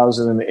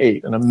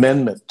 2008, an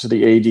amendment to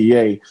the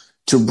ADA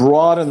to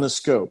broaden the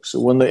scope. So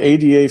when the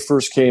ADA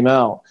first came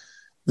out,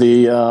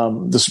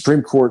 the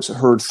Supreme Court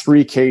heard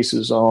 3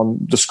 cases on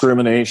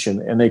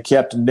discrimination, and they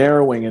kept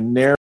narrowing and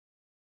narrowing.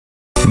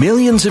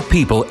 Millions of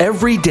people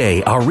every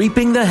day are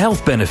reaping the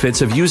health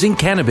benefits of using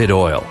cannabis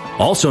oil,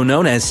 also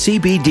known as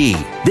CBD.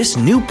 This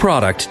new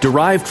product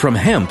derived from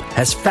hemp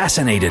has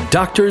fascinated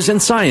doctors and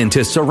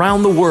scientists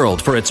around the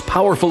world for its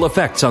powerful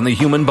effects on the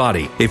human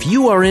body. If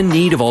you are in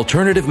need of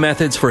alternative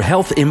methods for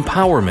health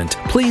empowerment,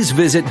 please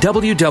visit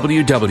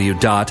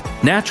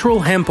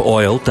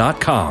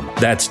www.naturalhempoil.com.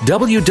 That's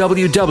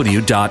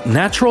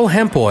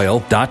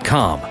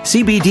www.naturalhempoil.com.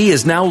 CBD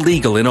is now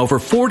legal in over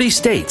 40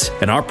 states,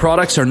 and our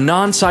products are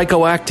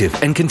non-psychoactive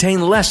and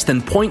contain less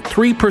than 0.3%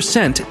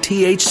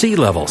 THC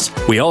levels.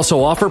 We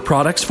also offer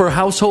products for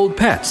household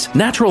pets.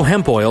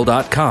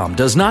 NaturalHempOil.com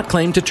does not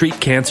claim to treat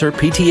cancer,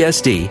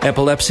 PTSD,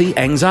 epilepsy,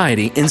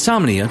 anxiety,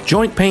 insomnia,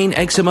 joint pain,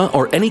 eczema,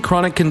 or any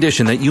chronic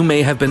condition that you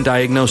may have been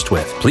diagnosed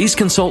with. Please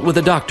consult with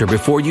a doctor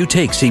before you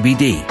take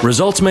CBD.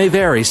 Results may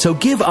vary, so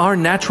give our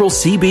natural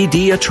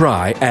CBD a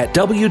try at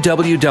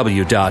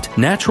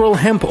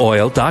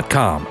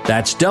www.naturalhempoil.com.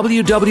 That's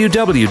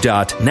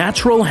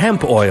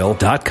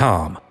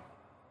www.naturalhempoil.com.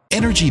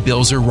 Energy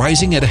bills are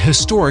rising at a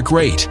historic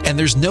rate, and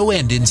there's no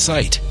end in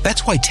sight.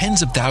 That's why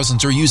tens of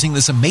thousands are using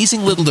this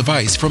amazing little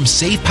device from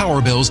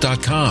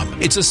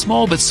SavePowerBills.com. It's a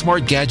small but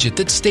smart gadget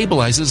that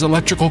stabilizes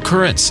electrical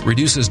currents,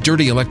 reduces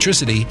dirty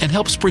electricity, and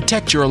helps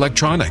protect your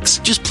electronics.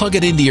 Just plug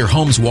it into your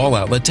home's wall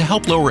outlet to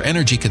help lower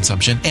energy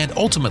consumption and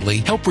ultimately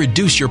help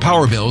reduce your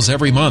power bills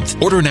every month.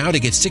 Order now to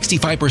get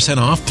 65%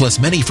 off plus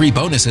many free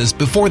bonuses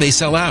before they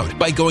sell out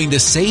by going to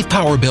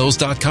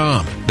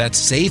SavePowerBills.com.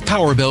 That's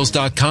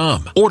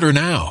SavePowerBills.com. Order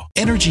now.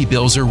 Energy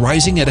bills are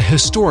rising at a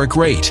historic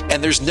rate,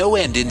 and there's no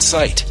end in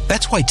sight.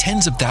 That's why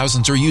tens of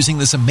thousands are using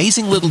this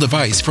amazing little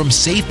device from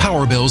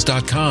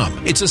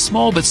SavePowerBills.com. It's a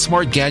small but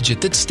smart gadget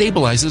that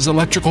stabilizes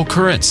electrical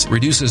currents,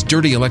 reduces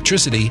dirty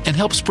electricity, and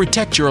helps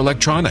protect your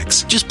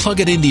electronics. Just plug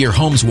it into your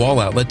home's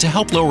wall outlet to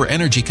help lower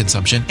energy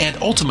consumption and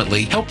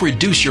ultimately help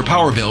reduce your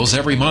power bills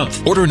every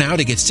month. Order now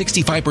to get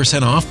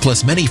 65% off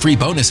plus many free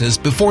bonuses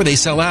before they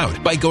sell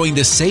out by going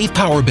to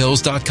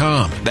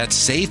SavePowerBills.com.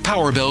 That's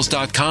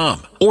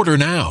SavePowerBills.com. Order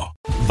now.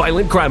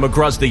 Violent crime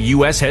across the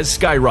U.S. has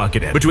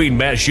skyrocketed. Between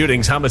mass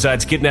shootings,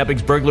 homicides,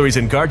 kidnappings, burglaries,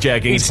 and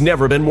carjackings, it's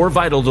never been more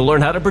vital to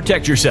learn how to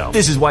protect yourself.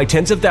 This is why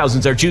tens of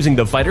thousands are choosing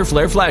the Fighter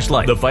Flare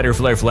flashlight. The Fighter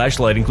Flare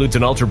flashlight includes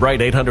an ultra-bright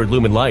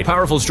 800-lumen light,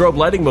 powerful strobe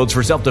lighting modes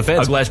for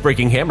self-defense, a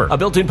glass-breaking hammer, a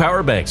built-in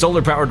power bank,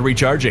 solar-powered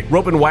recharging,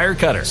 rope and wire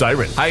cutter,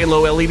 siren, high and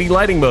low LED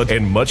lighting mode,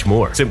 and much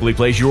more. Simply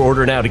place your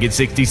order now to get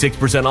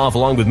 66% off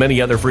along with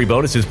many other free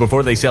bonuses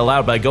before they sell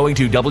out by going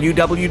to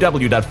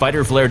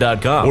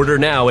www.fighterflare.com. Order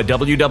now at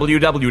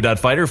www.fighterflare.com.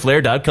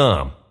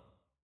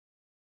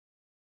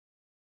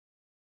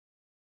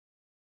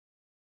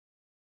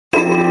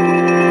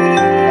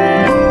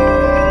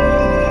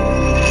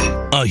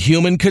 A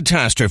human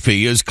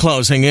catastrophe is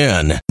closing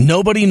in.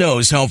 Nobody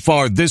knows how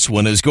far this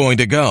one is going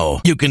to go.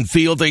 You can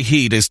feel the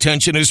heat as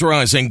tension is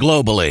rising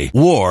globally.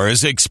 War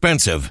is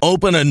expensive.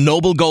 Open a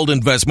Noble Gold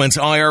Investments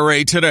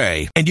IRA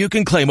today, and you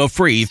can claim a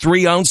free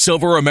 3-ounce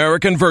silver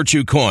American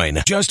Virtue coin.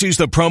 Just use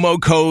the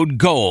promo code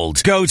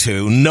GOLD. Go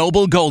to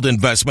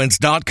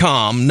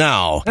noblegoldinvestments.com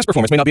now. Past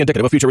performance may not be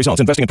indicative of future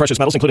results. Investing in precious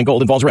metals, including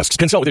gold, involves risks.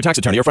 Consult with your tax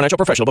attorney or financial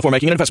professional before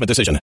making an investment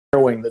decision.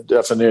 Narrowing the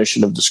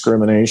definition of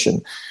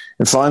discrimination.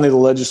 And finally, the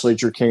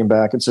legislature came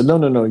back and said,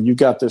 no, you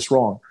got this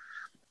wrong.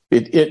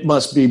 It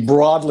must be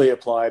broadly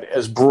applied,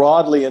 as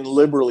broadly and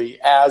liberally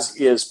as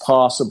is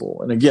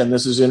possible. And again,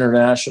 this is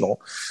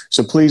international.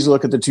 So please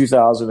look at the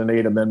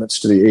 2008 amendments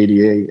to the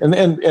ADA.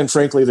 And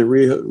frankly, the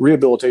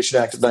Rehabilitation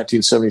Act of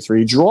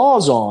 1973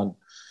 draws on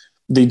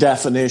the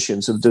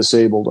definitions of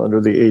disabled under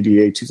the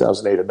ADA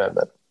 2008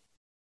 amendment.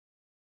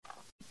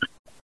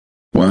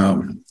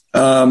 Wow.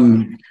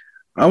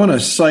 I want to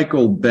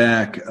cycle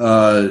back.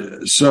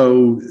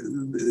 So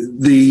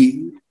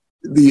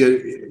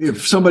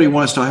if somebody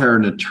wants to hire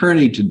an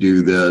attorney to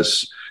do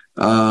this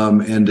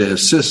and to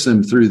assist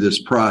them through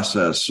this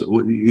process,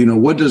 what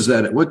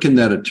can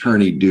that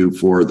attorney do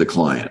for the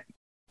client?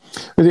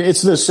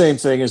 It's the same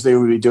thing as they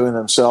would be doing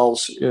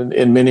themselves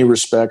in many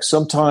respects.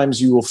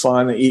 Sometimes you will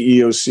find the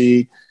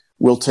EEOC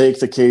will take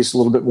the case a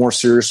little bit more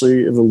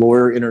seriously if the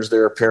lawyer enters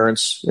their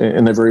appearance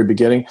in the very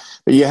beginning.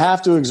 But you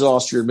have to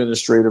exhaust your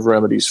administrative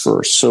remedies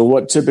first. So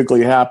what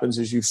typically happens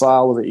is you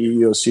file with the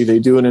EEOC, they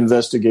do an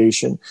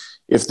investigation.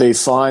 If they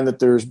find that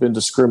there's been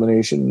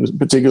discrimination,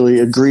 particularly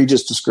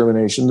egregious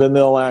discrimination, then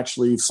they'll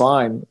actually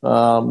fine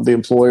the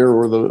employer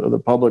or the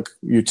public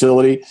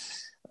utility.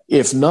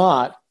 If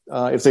not,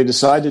 if they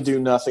decide to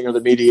do nothing or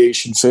the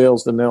mediation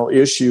fails, then they'll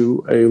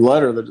issue a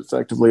letter that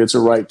effectively it's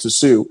a right to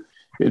sue.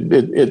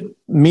 It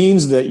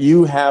means that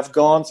you have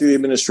gone through the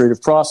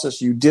administrative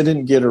process. You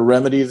didn't get a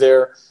remedy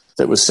there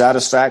that was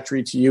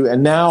satisfactory to you,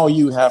 and now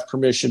you have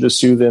permission to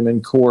sue them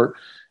in court.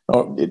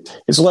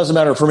 It's less a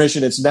matter of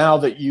permission. It's now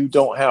that you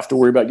don't have to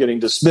worry about getting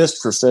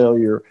dismissed for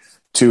failure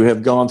to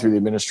have gone through the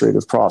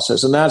administrative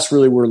process. And that's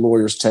really where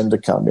lawyers tend to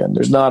come in.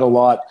 There's not a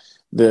lot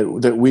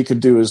that we could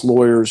do as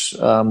lawyers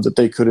that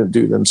they couldn't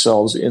do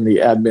themselves in the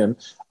admin,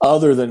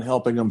 other than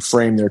helping them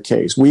frame their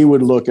case. We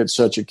would look at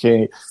such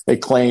a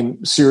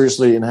claim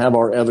seriously and have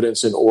our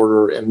evidence in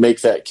order and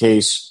make that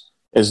case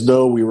as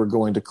though we were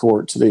going to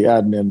court to the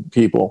admin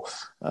people.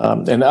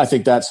 And I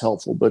think that's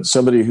helpful, but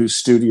somebody who's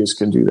studious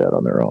can do that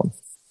on their own.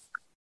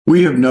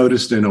 We have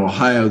noticed in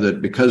Ohio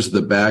that because of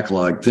the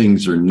backlog,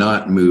 things are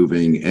not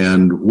moving.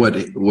 And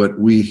what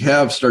we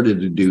have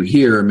started to do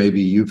here, maybe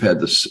you've had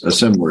a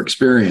similar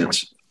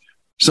experience.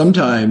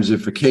 Sometimes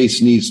if a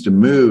case needs to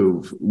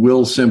move,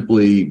 we'll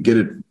simply get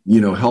it,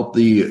 help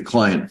the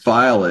client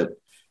file it,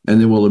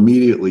 and then we'll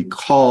immediately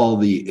call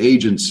the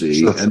agency.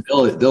 Sure. And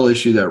they'll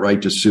issue that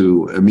right to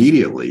sue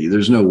immediately.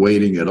 There's no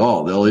waiting at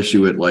all. They'll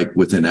issue it like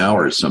within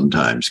hours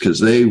sometimes because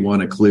they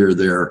want to clear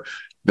their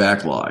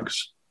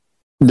backlogs.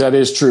 That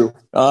is true.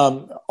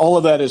 All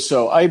of that is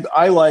so.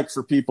 I like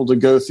for people to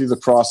go through the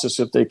process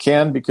if they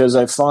can, because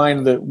I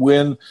find that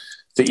when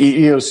the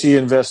EEOC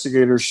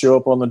investigators show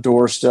up on the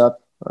doorstep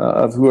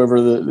of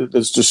whoever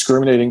that's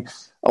discriminating,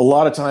 a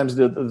lot of times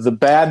the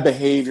bad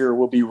behavior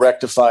will be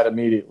rectified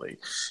immediately.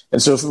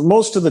 And so for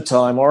most of the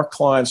time, our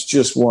clients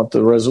just want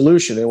the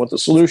resolution. They want the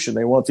solution.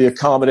 They want the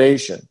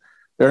accommodation.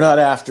 They're not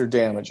after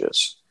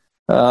damages.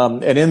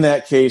 And in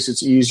that case,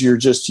 it's easier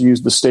just to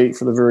use the state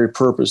for the very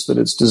purpose that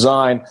it's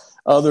designed.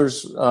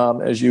 Others,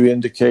 as you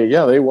indicate,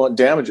 they want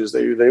damages.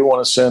 They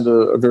want to send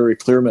a very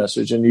clear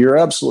message. And you're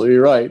absolutely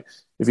right.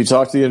 If you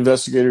talk to the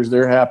investigators,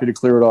 they're happy to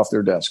clear it off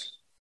their desk.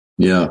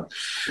 Yeah.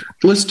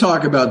 Let's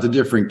talk about the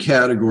different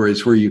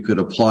categories where you could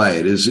apply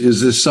it. Is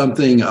this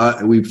something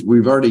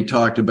we've already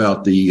talked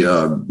about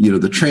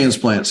the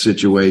transplant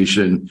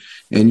situation,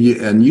 and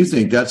you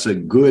think that's a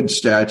good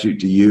statute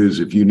to use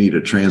if you need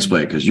a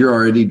transplant because you're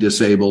already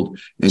disabled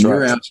and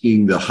you're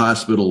asking the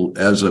hospital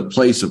as a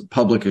place of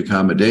public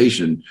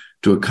accommodation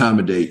to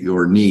accommodate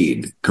your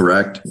need,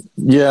 correct?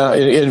 Yeah.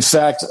 In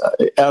fact,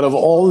 out of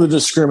all the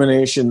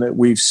discrimination that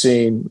we've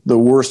seen, the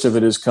worst of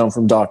it has come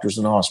from doctors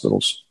and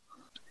hospitals.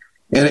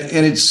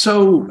 And it's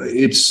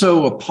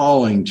so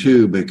appalling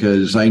too,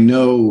 because I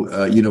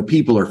know,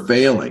 people are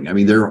failing. I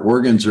mean, their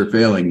organs are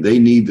failing. They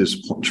need this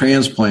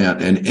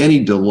transplant, and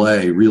any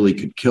delay really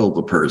could kill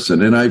the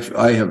person. And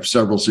I have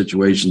several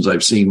situations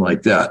I've seen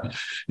like that.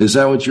 Is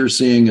that what you're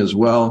seeing as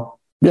well?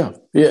 Yeah.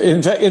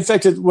 In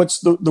fact, what's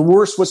the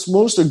worst, what's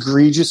most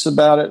egregious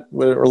about it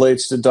when it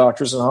relates to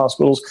doctors and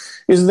hospitals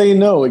is they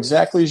know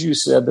exactly as you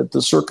said that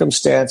the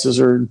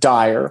circumstances are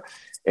dire.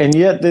 And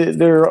yet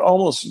they're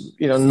almost,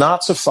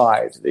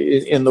 Nazified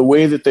in the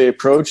way that they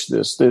approach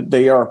this, that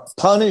they are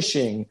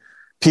punishing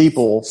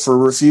people for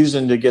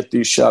refusing to get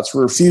these shots,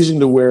 for refusing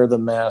to wear the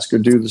mask or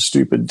do the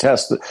stupid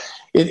test.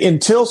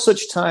 Until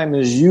such time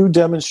as you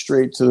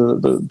demonstrate to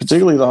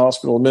particularly the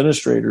hospital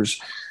administrators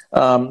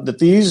that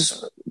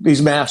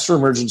these masks are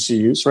emergency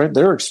use, right?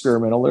 They're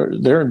experimental.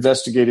 They're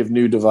investigative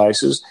new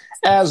devices,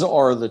 as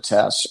are the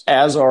tests,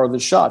 as are the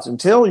shots.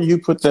 Until you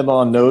put them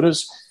on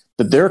notice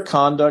that their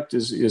conduct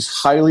is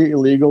highly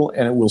illegal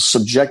and it will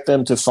subject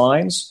them to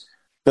fines,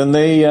 then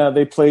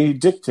they play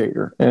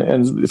dictator.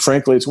 And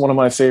frankly, it's one of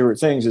my favorite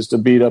things is to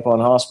beat up on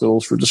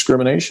hospitals for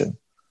discrimination.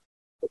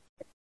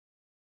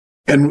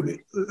 And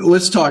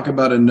let's talk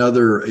about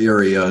another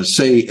area,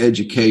 say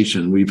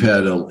education. We've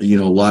had a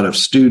lot of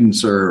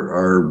students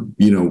are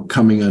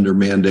coming under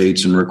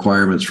mandates and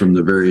requirements from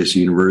the various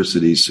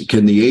universities.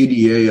 Can the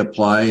ADA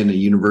apply in a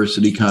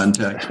university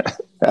context?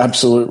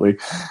 Absolutely.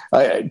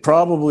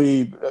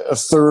 Probably a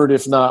third,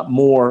 if not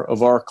more,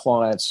 of our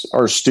clients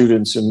are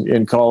students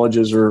in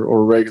colleges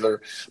or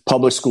regular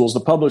public schools. The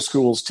public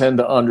schools tend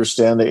to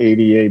understand the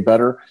ADA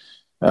better.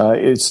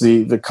 It's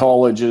the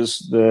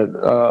colleges that,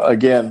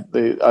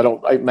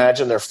 I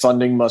imagine their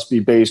funding must be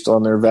based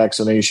on their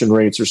vaccination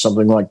rates or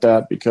something like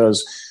that,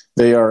 because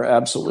they are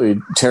absolutely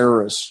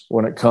terrorists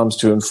when it comes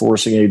to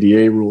enforcing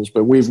ADA rules.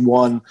 But we've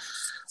won,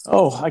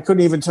 I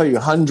couldn't even tell you,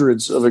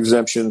 hundreds of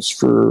exemptions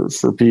for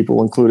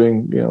people,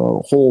 including, a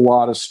whole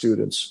lot of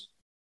students.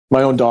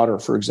 My own daughter,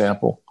 for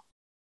example.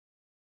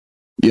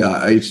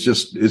 Yeah,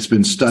 it's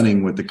been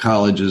stunning what the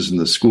colleges and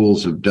the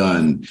schools have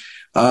done.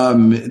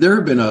 There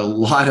have been a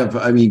lot of,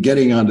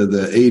 getting onto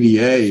the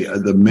ADA,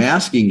 the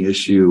masking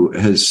issue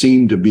has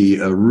seemed to be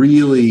a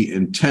really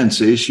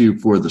intense issue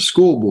for the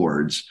school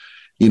boards.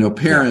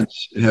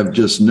 Parents have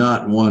just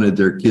not wanted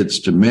their kids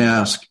to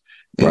mask.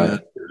 Right.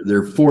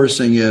 They're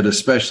forcing it,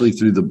 especially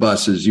through the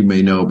buses. You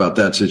may know about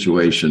that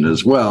situation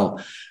as well.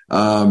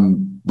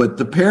 But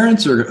the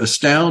parents are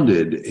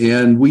astounded,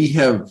 and we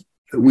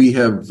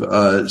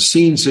have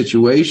seen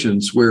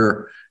situations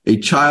where a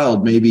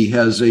child maybe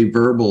has a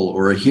verbal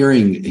or a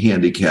hearing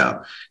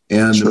handicap,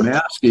 and Sure. the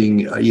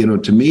masking,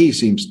 to me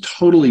seems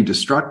totally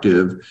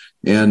destructive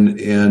and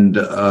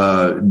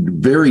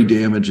very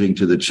damaging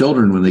to the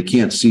children when they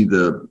can't see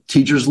the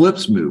teacher's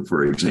lips move,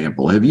 for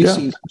example. Have you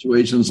seen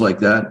situations like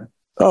that?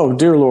 Oh,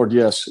 dear Lord,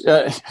 yes.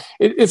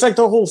 In fact,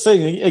 the whole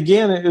thing,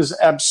 again, is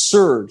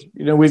absurd.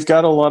 We've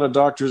got a lot of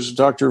doctors,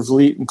 Dr.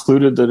 Vliet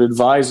included, that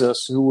advise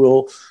us, who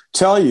will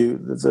tell you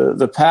that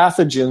the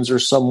pathogens are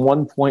some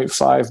 1.5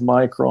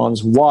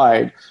 microns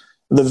wide.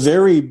 The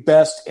very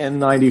best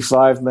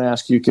N95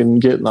 mask you can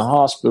get in the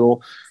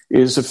hospital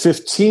is a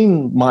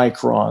 15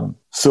 micron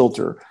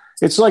filter.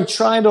 It's like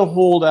trying to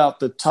hold out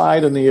the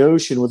tide in the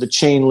ocean with a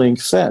chain link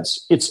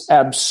fence. It's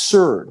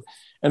absurd.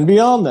 And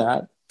beyond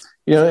that,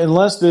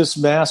 unless this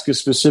mask is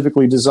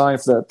specifically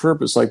designed for that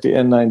purpose, like the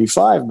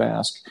N95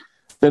 mask,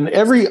 then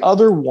every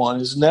other one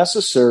is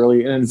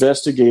necessarily an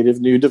investigative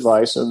new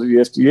device under the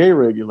FDA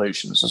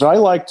regulations. So I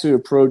like to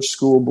approach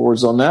school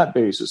boards on that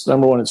basis.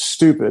 Number one, it's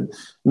stupid.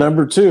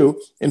 Number two,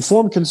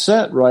 informed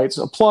consent rights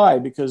apply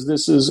because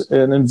this is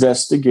an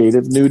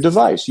investigative new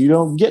device. You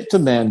don't get to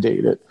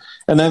mandate it.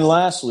 And then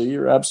lastly,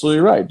 you're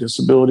absolutely right.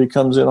 Disability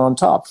comes in on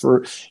top.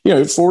 For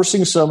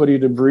forcing somebody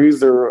to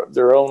breathe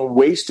their own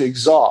waste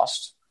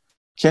exhaust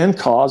can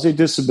cause a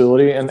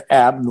disability and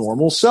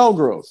abnormal cell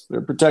growth. They're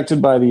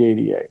protected by the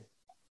ADA.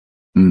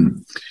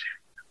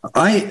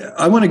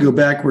 I want to go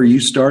back where you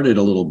started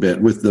a little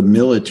bit with the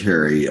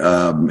military.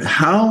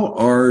 How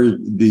are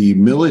the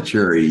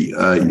military,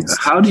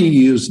 how do you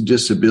use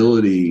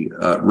disability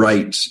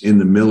rights in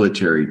the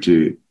military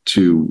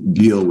to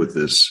deal with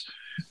this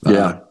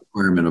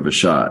requirement of a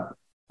shot?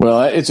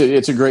 Well, it's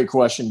a great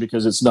question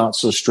because it's not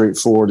so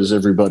straightforward as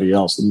everybody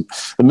else.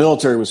 The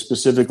military was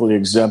specifically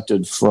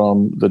exempted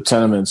from the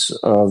tenements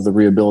of the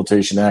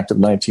Rehabilitation Act of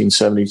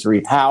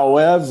 1973.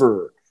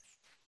 However,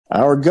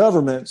 our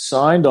government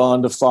signed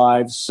on to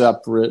 5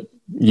 separate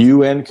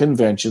UN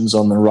conventions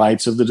on the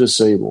rights of the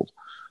disabled.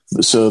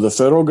 So the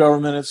federal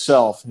government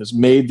itself has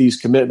made these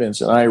commitments,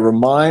 and I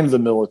remind the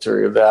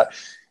military of that.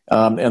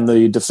 And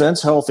the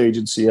Defense Health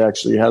Agency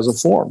actually has a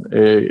form,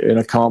 an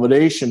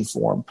accommodation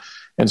form.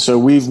 And so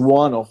we've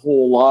won a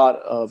whole lot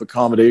of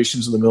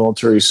accommodations in the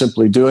military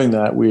simply doing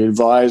that. We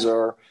advise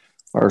our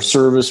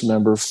service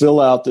member, fill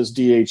out this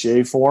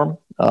DHA form,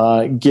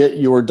 get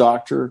your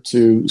doctor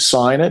to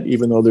sign it,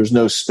 even though there's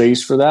no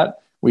space for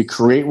that. We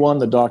create one.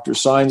 The doctor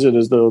signs it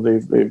as though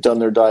they've done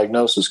their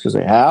diagnosis, because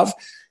they have.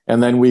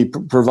 And then we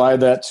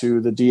provide that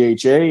to the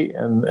DHA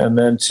and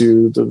then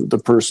to the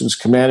person's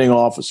commanding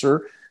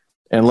officer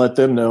and let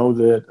them know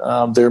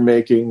that they're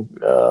making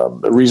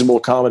a reasonable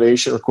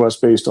accommodation request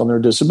based on their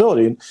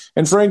disability.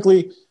 And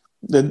frankly,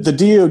 the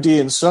DOD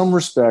in some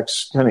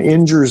respects kind of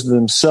injures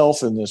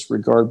themselves in this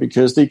regard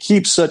because they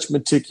keep such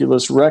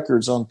meticulous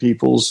records on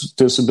people's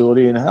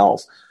disability and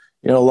health.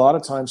 A lot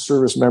of times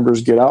service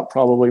members get out,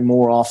 probably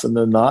more often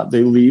than not,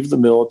 they leave the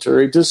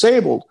military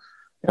disabled.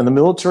 And the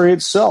military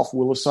itself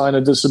will assign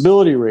a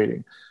disability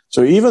rating.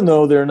 So even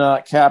though they're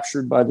not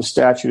captured by the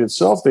statute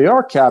itself, they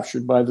are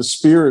captured by the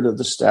spirit of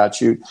the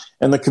statute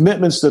and the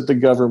commitments that the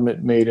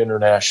government made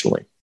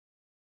internationally.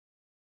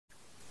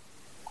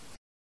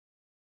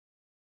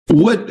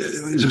 What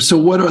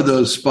are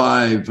those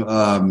five?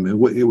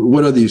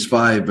 What are these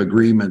five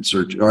agreements,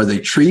 or are they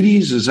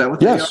treaties? Is that what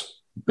they are? Yes.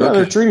 Yeah,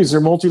 they're treaties. They're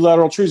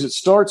multilateral treaties. It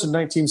starts in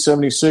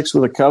 1976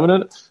 with a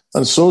covenant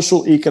on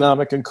social,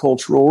 economic, and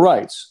cultural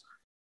rights.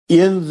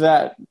 In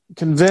that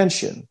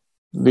convention,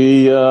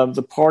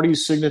 the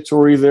parties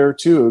signatory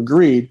thereto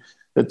agreed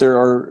that there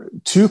are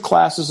two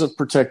classes of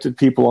protected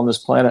people on this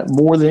planet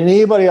more than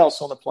anybody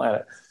else on the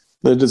planet: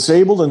 the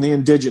disabled and the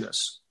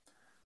indigenous.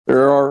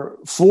 There are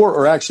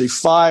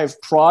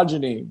five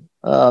progeny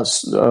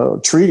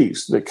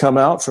treaties that come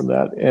out from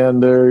that,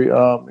 and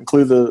they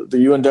include the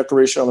UN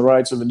Declaration on the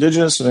Rights of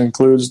Indigenous, and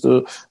includes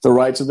the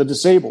rights of the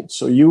disabled.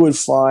 So you would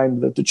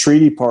find that the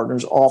treaty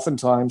partners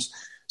oftentimes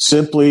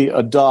simply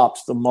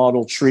adopt the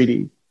model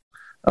treaty.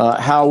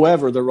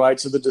 However, the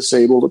rights of the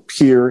disabled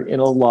appear in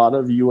a lot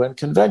of UN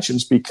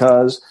conventions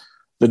because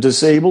the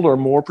disabled are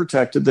more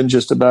protected than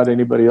just about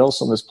anybody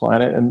else on this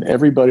planet, and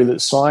everybody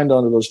that signed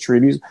onto those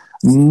treaties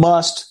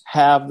must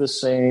have the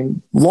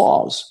same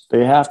laws.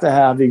 They have to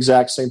have the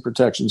exact same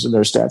protections in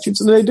their statutes,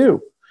 and they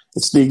do.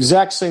 It's the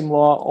exact same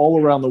law all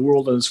around the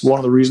world, and it's one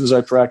of the reasons I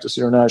practice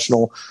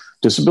international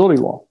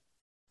disability law.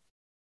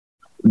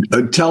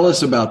 Tell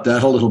us about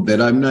that a little bit.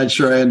 I'm not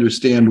sure I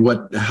understand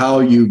how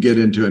you get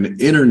into an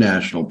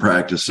international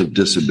practice of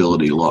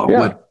disability law.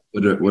 Yeah.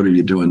 What are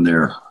you doing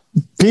there?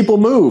 People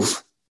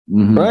move,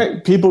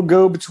 right? People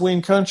go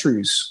between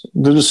countries.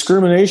 The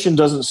discrimination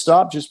doesn't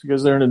stop just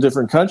because they're in a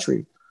different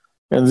country,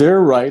 and their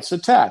rights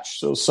attach.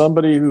 So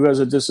somebody who has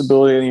a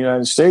disability in the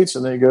United States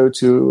and they go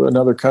to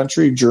another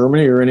country,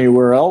 Germany or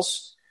anywhere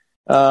else,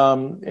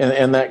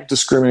 and that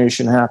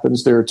discrimination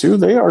happens there too,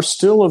 they are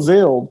still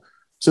availed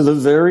to the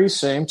very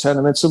same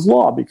tenements of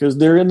law because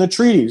they're in the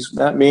treaties.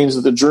 That means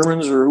that the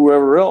Germans or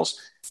whoever else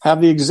have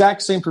the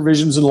exact same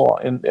provisions in law.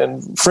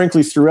 And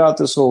frankly, throughout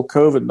this whole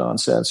COVID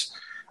nonsense,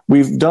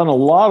 we've done a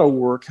lot of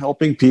work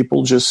helping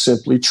people just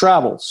simply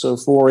travel. So,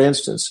 for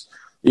instance,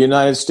 the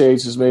United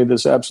States has made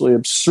this absolutely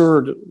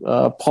absurd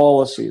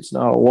policy. It's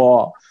not a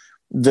law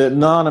that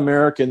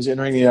non-Americans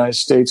entering the United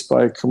States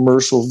by a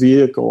commercial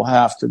vehicle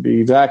have to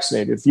be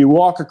vaccinated. If you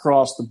walk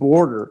across the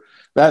border,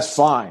 that's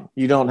fine.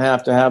 You don't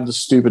have to have the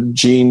stupid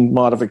gene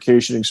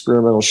modification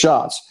experimental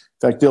shots.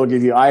 In fact, they'll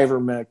give you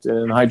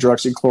ivermectin and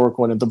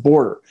hydroxychloroquine at the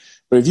border.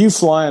 But if you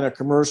fly in a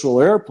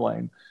commercial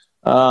airplane,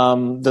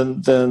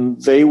 then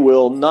they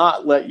will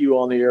not let you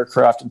on the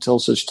aircraft until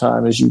such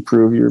time as you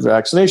prove your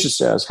vaccination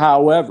status.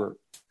 However,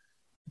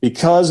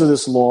 because of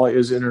this law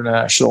is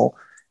international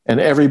and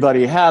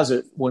everybody has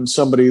it, when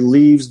somebody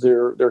leaves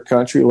their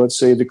country, let's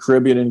say the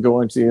Caribbean, and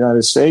going to the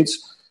United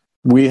States,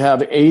 we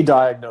have a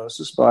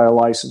diagnosis by a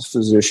licensed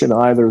physician,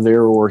 either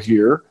there or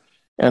here,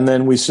 and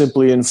then we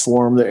simply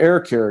inform the air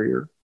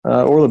carrier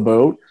or the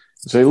boat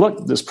and say,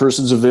 look, this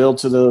person's availed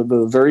to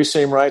the very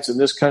same rights in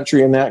this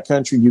country and that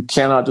country. You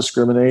cannot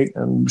discriminate.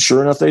 And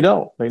sure enough, they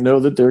don't. They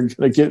know that they're going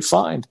to get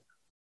fined.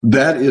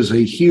 That is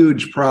a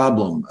huge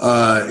problem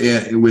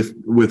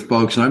with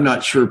folks, and I'm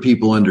not sure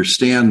people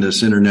understand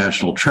this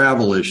international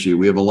travel issue.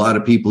 We have a lot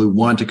of people who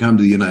want to come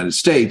to the United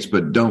States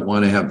but don't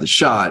want to have the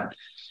shot.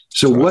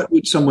 So what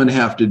would someone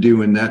have to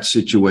do in that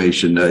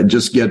situation?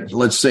 Just get,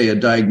 let's say, a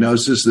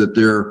diagnosis that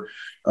they're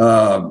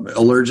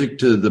allergic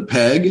to the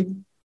peg?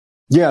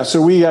 Yeah,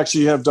 so we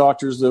actually have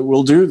doctors that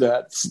will do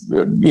that.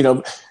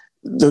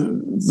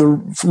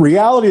 The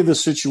reality of the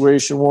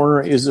situation,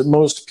 Warner, is that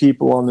most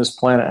people on this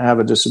planet have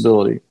a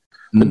disability.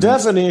 The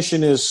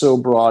definition is so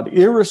broad,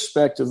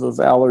 irrespective of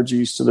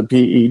allergies to the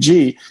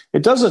PEG.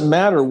 It doesn't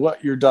matter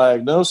what your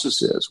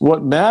diagnosis is.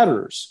 What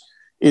matters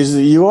is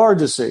that you are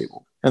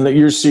disabled and that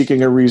you're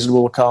seeking a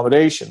reasonable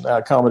accommodation. That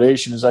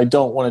accommodation is, I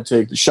don't want to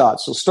take the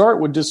shot. So start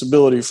with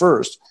disability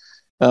first.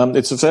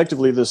 It's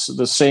effectively the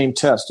same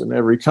test in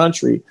every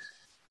country.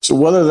 So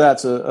whether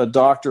that's a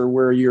doctor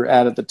where you're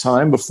at the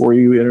time before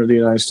you enter the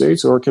United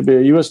States, or it could be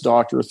a U.S.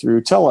 doctor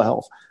through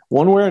telehealth,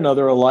 one way or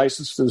another, a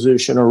licensed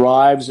physician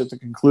arrives at the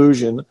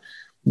conclusion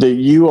that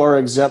you are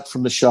exempt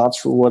from the shots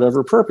for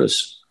whatever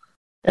purpose.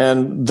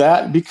 And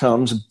that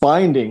becomes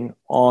binding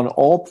on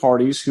all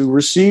parties who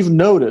receive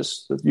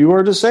notice that you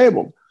are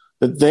disabled,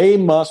 that they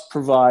must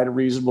provide a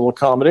reasonable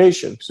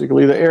accommodation,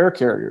 particularly the air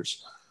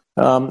carriers.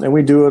 And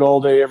we do it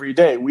all day, every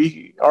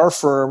day. Our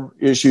firm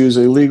issues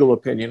a legal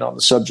opinion on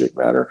the subject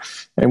matter,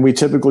 and we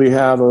typically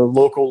have a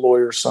local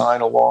lawyer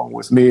sign along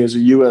with me as a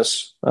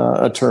U.S.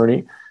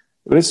 Attorney.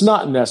 But it's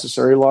not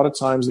necessary. A lot of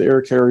times the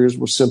air carriers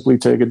will simply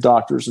take a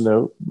doctor's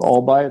note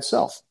all by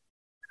itself.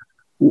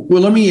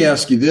 Well, let me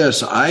ask you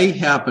this. I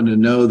happen to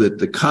know that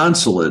the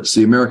consulates,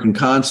 the American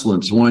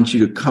consulates, want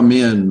you to come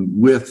in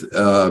with,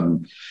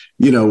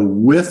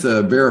 with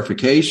a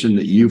verification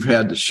that you've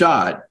had the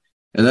shot,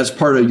 and that's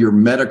part of your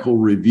medical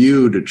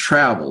review to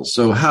travel.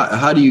 So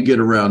how do you get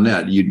around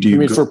that? You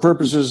mean for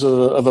purposes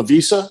of a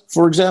visa,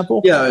 for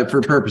example? Yeah,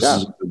 for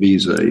purposes of a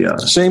visa, yeah.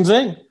 Same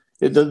thing.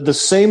 The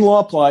same law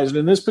applies, and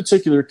in this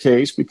particular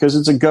case, because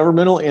it's a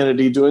governmental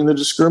entity doing the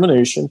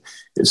discrimination,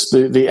 it's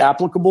the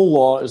applicable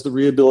law is the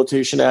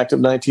Rehabilitation Act of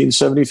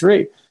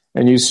 1973,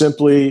 and you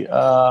simply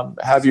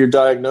have your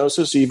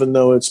diagnosis, even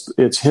though it's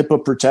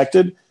HIPAA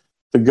protected.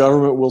 The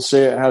government will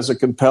say it has a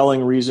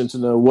compelling reason to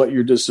know what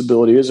your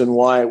disability is and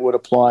why it would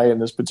apply in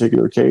this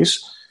particular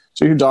case.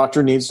 So your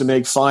doctor needs to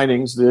make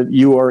findings that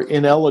you are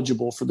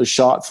ineligible for the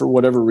shot for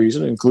whatever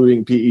reason,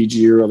 including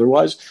PEG or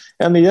otherwise,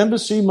 and the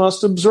embassy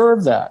must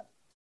observe that.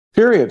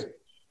 Period.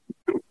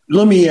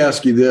 Let me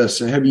ask you this.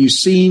 Have you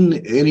seen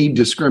any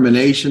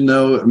discrimination,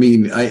 though? I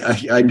mean,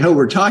 I know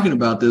we're talking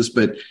about this,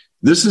 but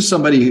this is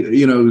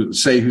somebody,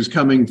 say who's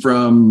coming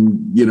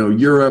from,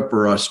 Europe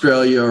or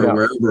Australia or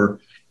wherever.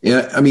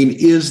 I mean,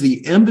 is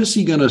the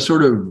embassy going to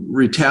sort of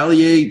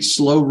retaliate,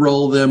 slow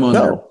roll them on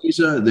their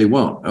visa? They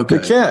won't. Okay.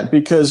 They can't,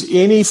 because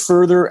any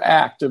further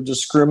act of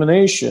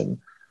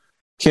discrimination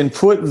can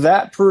put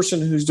that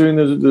person who's doing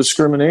the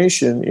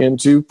discrimination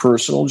into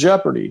personal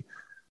jeopardy.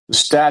 The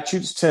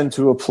statutes tend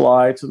to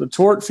apply to the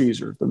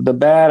tortfeasor, the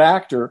bad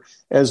actor,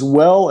 as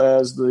well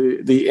as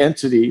the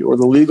entity or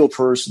the legal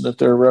person that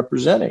they're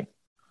representing.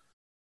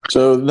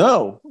 So,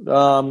 no,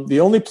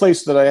 the only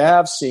place that I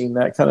have seen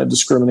that kind of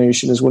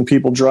discrimination is when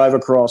people drive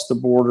across the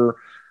border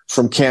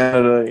from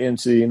Canada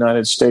into the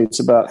United States.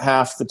 About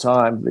half the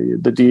time,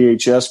 the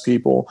DHS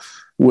people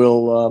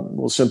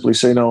will simply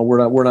say, no,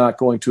 we're not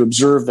going to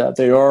observe that.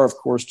 They are, of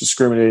course,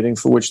 discriminating,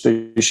 for which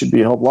they should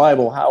be held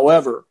liable.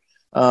 However,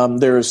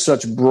 there is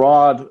such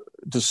broad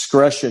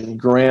discretion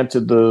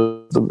granted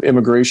the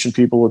immigration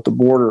people at the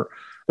border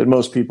that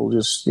most people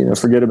just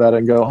forget about it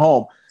and go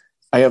home.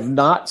 I have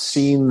not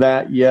seen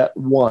that yet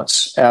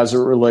once as it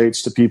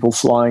relates to people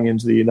flying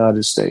into the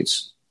United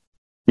States.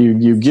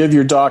 You give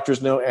your doctor's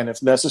note, and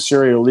if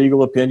necessary, a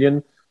legal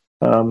opinion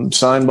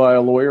signed by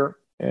a lawyer,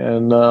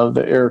 and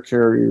the air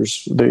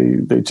carriers,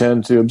 they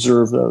tend to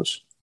observe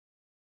those.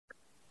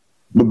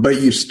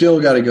 But you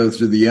still got to go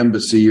through the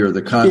embassy or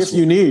the consulate. If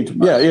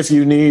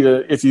you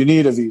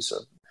need a visa.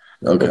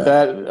 Okay. But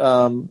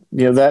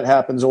that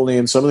happens only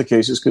in some of the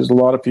cases, because a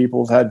lot of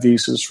people have had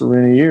visas for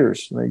many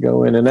years and they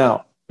go in and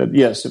out. But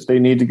yes, if they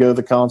need to go to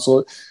the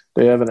consulate,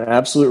 they have an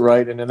absolute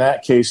right. And in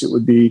that case, it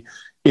would be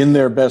in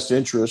their best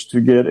interest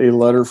to get a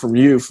letter from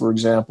you, for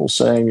example,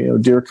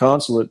 saying, dear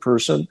consulate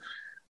person,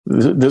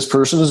 this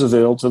person is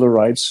available to the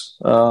rights,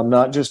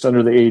 not just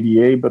under the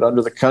ADA, but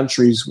under the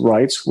country's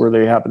rights where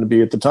they happen to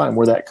be at the time,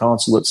 where that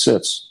consulate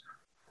sits.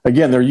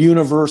 Again, they're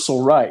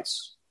universal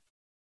rights.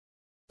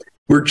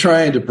 We're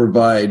trying to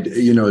provide,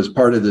 as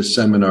part of this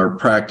seminar,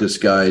 practice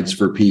guides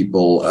for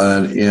people.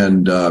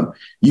 And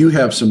you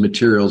have some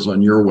materials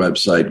on your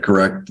website,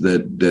 correct,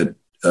 that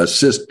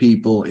assist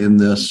people in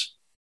this?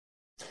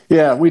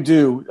 Yeah, we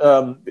do.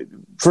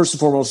 First and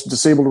foremost,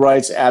 Disabled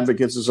Rights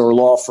Advocates is our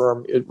law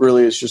firm. It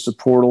really is just a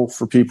portal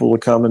for people to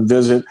come and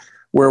visit.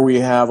 Where we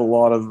have a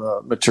lot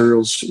of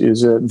materials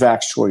is at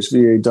VaxChoice,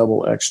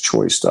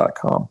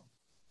 VAXChoice.com.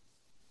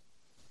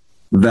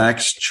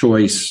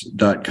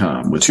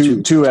 VaxChoice.com with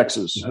two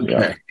X's.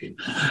 Okay. Yeah.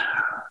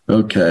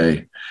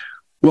 Okay.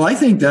 Well, I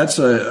think that's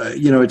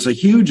it's a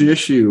huge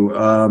issue.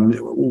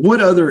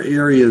 What other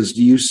areas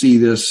do you see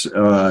this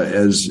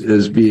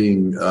as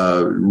being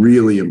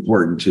really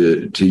important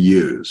to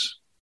use?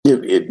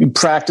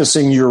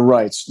 Practicing your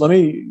rights. Let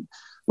me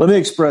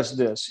express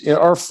this.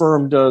 Our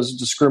firm does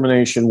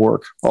discrimination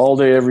work all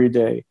day, every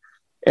day.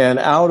 And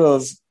out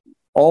of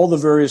all the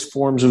various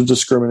forms of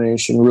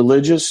discrimination,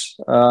 religious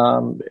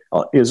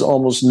is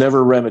almost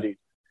never remedied.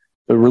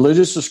 The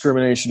religious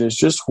discrimination is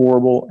just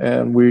horrible,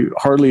 and we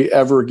hardly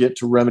ever get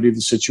to remedy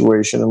the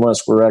situation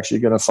unless we're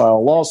actually going to file a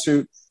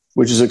lawsuit,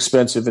 which is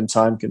expensive and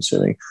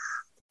time-consuming.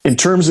 In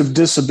terms of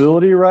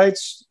disability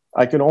rights,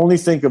 I can only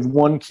think of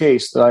one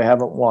case that I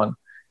haven't won,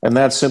 and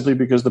that's simply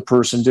because the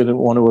person didn't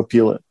want to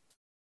appeal it.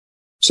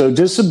 So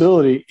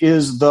disability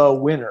is the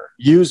winner.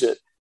 Use it.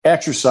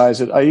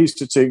 Exercise it. I used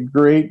to take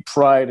great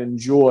pride and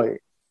joy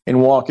in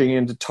walking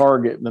into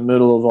Target in the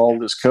middle of all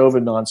this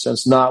COVID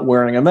nonsense, not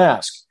wearing a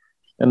mask.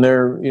 And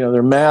their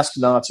mask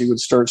Nazi would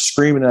start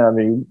screaming at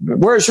me,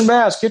 "Where's your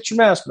mask? Get your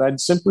mask." And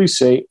I'd simply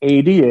say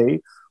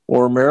ADA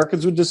or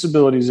Americans with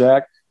Disabilities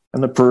Act,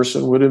 and the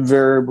person would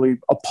invariably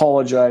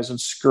apologize and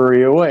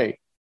scurry away.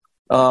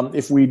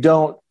 If we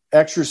don't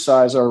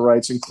exercise our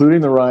rights,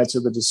 including the rights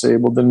of the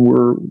disabled, then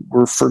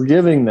we're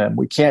forgiving them.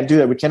 We can't do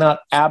that. We cannot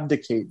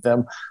abdicate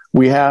them.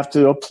 We have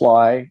to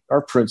apply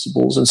our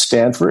principles and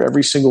stand for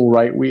every single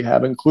right we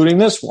have, including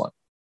this one.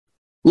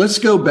 Let's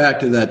go back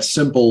to that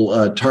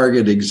simple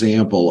Target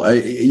example.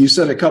 You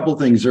said a couple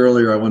things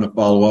earlier I want to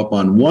follow up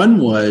on. One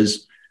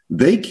was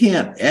they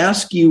can't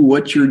ask you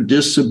what your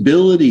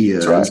disability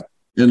is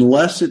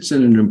unless it's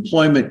in an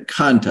employment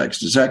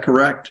context. Is that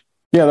correct?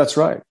 Yeah, that's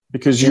right.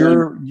 Because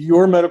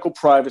your medical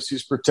privacy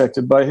is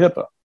protected by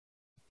HIPAA.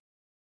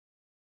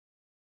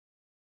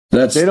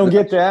 They don't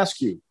get to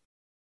ask you.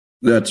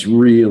 That's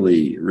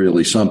really,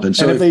 really something.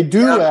 So and if they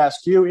do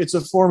ask you, it's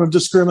a form of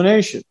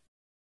discrimination.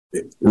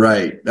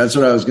 Right. That's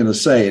what I was going to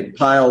say. It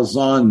piles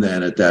on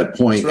then at that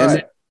point. That's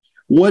right.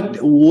 And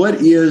what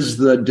is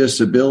the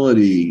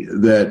disability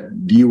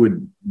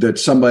that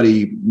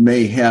somebody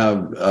may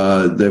have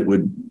that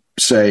would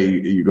say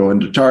you go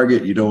into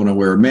Target, you don't want to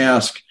wear a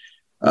mask?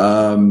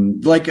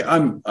 Like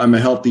I'm a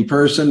healthy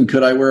person.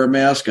 Could I wear a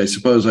mask? I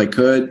suppose I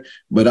could,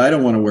 but I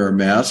don't want to wear a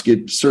mask.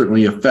 It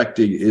certainly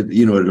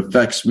it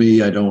affects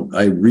me.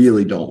 I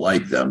really don't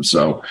like them.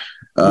 So,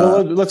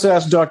 well, let's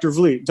ask Dr.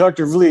 Vliet.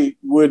 Dr. Vliet,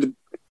 would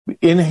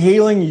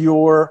inhaling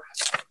your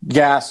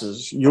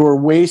gases, your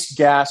waste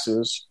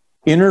gases,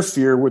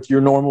 interfere with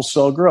your normal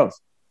cell growth?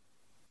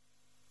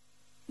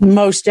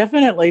 Most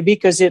definitely,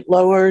 because it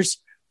lowers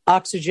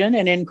oxygen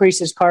and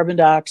increases carbon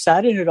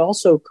dioxide, and it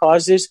also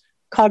causes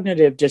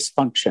cognitive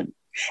dysfunction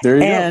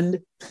and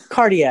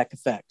cardiac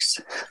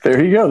effects.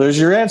 There you go. There's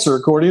your answer.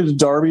 According to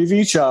Darby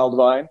v.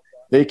 Childvine,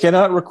 they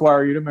cannot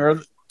require you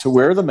to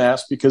wear the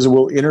mask because it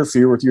will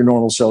interfere with your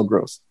normal cell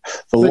growth.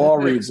 The law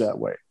reads that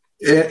way.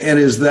 And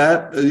does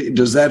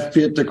that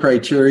fit the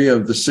criteria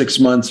of the 6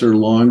 months or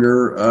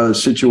longer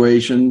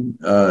situation?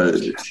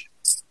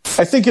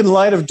 I think in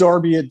light of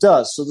Darby, it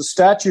does. So the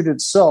statute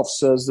itself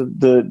says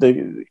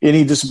that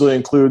any disability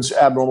includes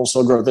abnormal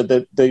cell growth,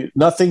 that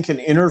nothing can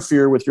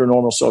interfere with your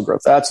normal cell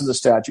growth. That's in the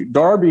statute.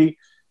 Darby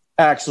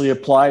actually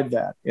applied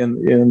that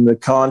in the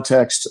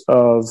context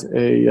of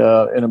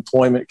an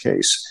employment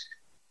case.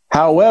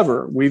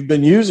 However, we've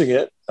been using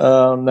it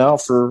now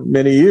for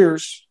many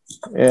years,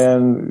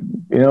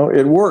 and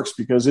it works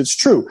because it's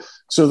true.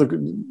 So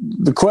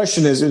the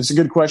question is, it's a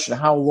good question.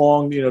 How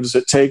long does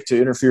it take to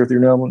interfere with your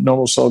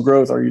normal cell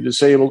growth? Are you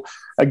disabled?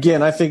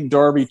 Again, I think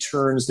Darby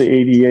turns the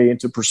ADA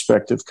into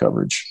prospective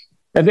coverage,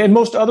 and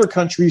most other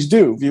countries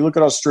do. If you look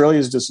at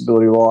Australia's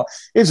disability law,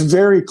 it's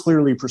very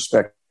clearly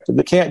prospective.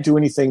 They can't do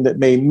anything that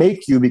may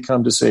make you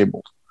become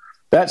disabled.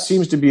 That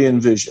seems to be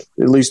envisioned,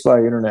 at least by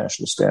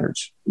international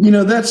standards.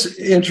 That's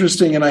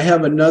interesting. And I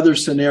have another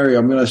scenario.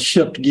 I'm going to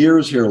shift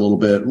gears here a little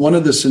bit. One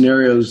of the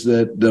scenarios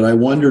that I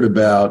wondered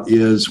about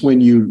is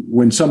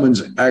when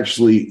someone's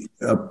actually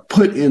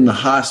put in the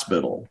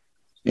hospital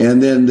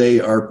and then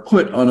they are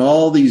put on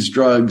all these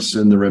drugs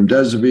and the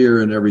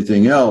remdesivir and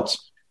everything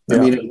else. Yeah. I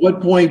mean, at what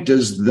point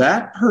does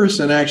that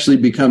person actually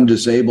become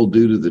disabled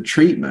due to the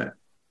treatment?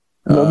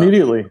 Well,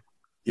 immediately.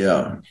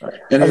 Yeah.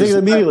 And I think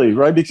immediately,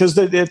 right? Because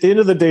at the end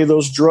of the day,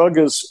 those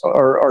drugs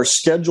are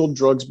scheduled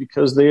drugs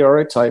because they are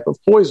a type of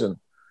poison,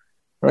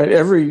 right?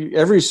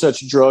 Every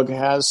such drug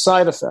has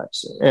side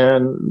effects.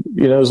 And,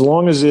 as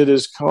long as it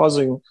is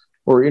causing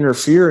or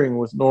interfering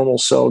with normal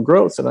cell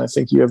growth, then I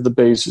think you have the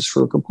basis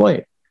for a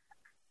complaint.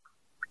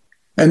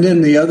 And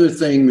then the other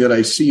thing that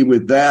I see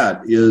with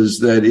that is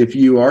that if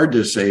you are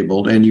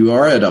disabled and you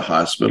are at a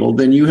hospital,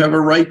 then you have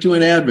a right to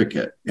an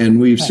advocate. And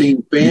we've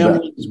seen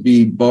families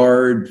be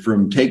barred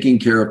from taking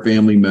care of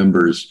family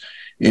members.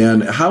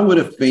 And how would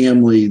a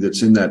family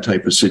that's in that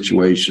type of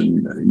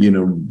situation,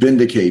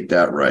 vindicate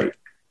that right?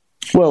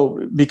 Well,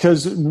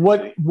 because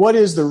what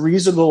is the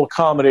reasonable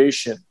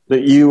accommodation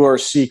that you are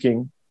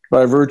seeking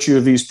by virtue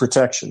of these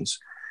protections?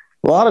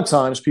 A lot of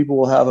times people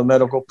will have a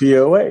medical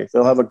POA.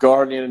 They'll have a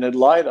guardian ad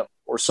litem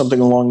or something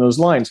along those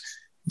lines.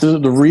 The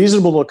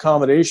reasonable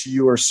accommodation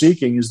you are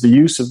seeking is the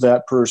use of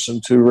that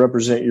person to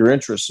represent your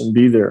interests and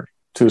be there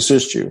to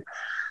assist you.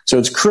 So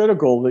it's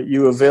critical that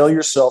you avail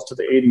yourself to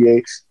the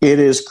ADA. It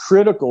is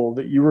critical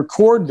that you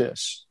record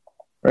this,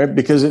 right?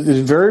 Because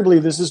invariably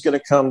this is going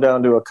to come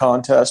down to a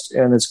contest,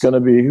 and it's going to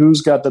be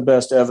who's got the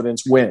best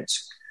evidence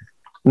wins.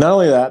 Not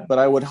only that, but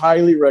I would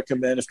highly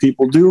recommend if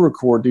people do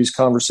record these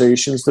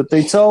conversations that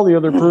they tell the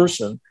other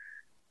person,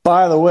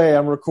 by the way,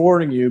 I'm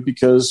recording you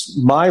because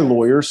my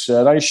lawyer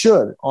said I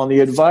should. On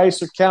the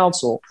advice of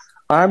counsel,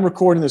 I'm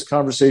recording this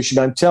conversation.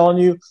 I'm telling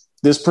you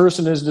this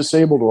person is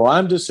disabled or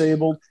I'm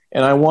disabled,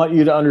 and I want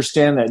you to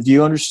understand that. Do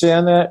you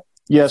understand that?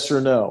 Yes or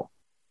no?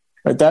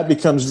 Right, that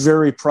becomes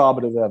very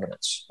probative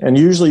evidence. And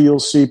usually you'll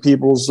see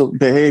people's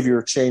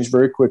behavior change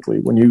very quickly.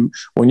 When you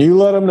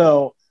let them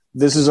know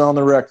this is on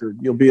the record,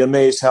 you'll be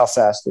amazed how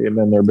fast they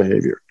amend their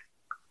behavior.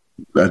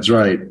 That's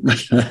right.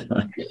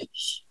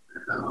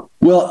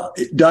 Well,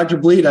 Dr.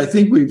 Vliet, I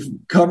think we've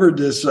covered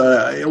this.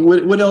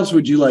 What else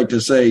would you like to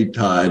say,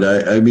 Todd?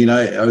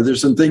 Are there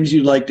some things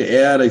you'd like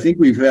to add? I think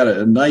we've had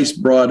a nice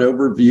broad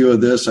overview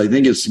of this. I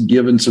think it's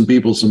given some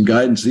people some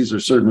guidance. These are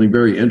certainly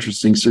very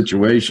interesting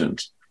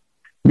situations.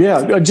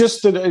 Yeah,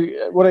 just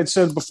what I'd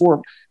said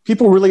before,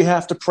 people really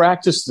have to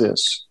practice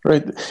this,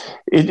 right?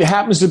 It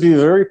happens to be a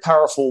very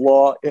powerful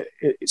law.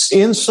 It's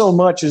in so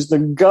much as the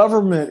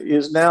government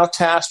is now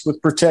tasked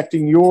with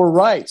protecting your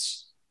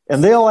rights,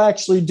 and they'll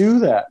actually do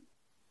that.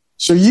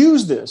 So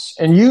use this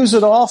and use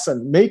it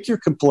often. Make your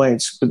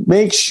complaints, but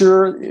make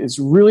sure it's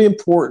really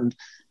important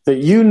that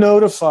you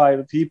notify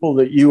the people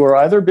that you are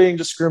either being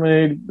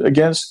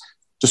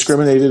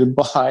discriminated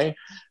by,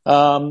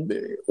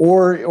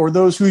 or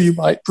those who you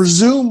might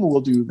presume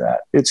will do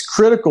that. It's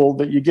critical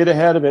that you get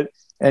ahead of it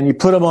and you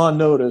put them on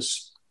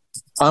notice.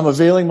 I'm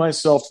availing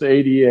myself to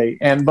ADA.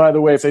 And by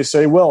the way, if they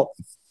say, well,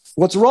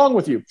 what's wrong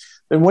with you?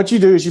 Then what you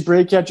do is you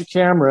break out your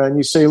camera and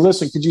you say,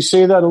 listen, could you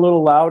say that a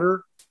little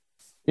louder?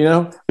 You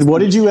know, and what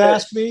did you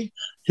ask me?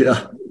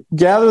 Yeah.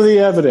 Gather the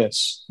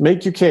evidence.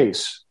 Make your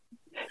case.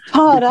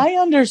 Todd, I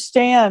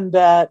understand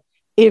that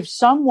if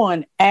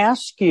someone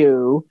asks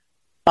you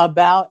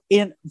about,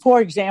 for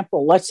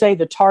example, let's say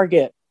the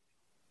Target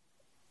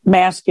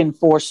mask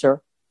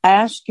enforcer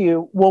asks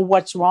you, well,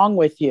 what's wrong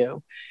with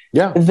you?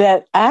 Yeah.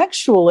 That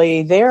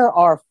actually there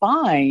are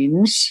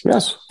fines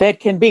that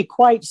can be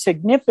quite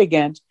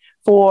significant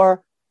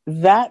for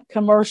that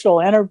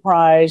commercial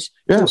enterprise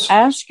to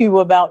ask you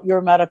about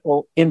your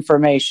medical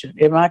information.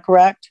 Am I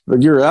correct?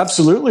 You're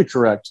absolutely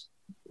correct.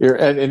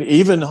 And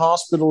even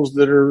hospitals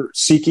that are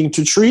seeking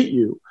to treat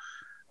you.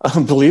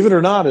 Believe it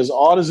or not, as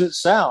odd as it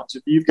sounds,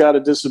 if you've got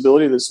a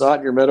disability that's not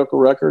in your medical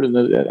record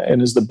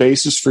and is the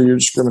basis for your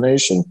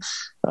discrimination,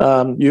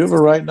 you have a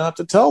right not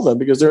to tell them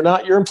because they're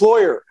not your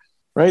employer,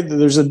 right?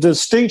 There's a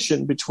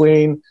distinction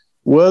between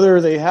whether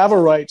they have a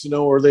right to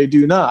know or they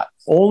do not.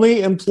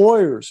 Only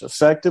employers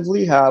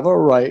effectively have a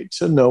right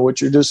to know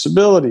what your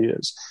disability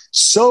is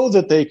so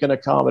that they can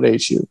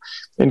accommodate you.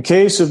 In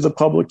case of the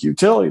public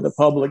utility, the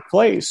public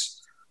place,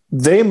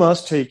 they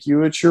must take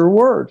you at your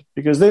word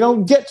because they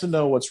don't get to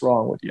know what's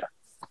wrong with you.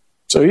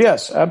 So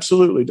yes,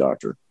 absolutely,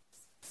 doctor.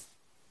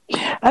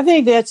 I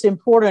think that's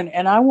important.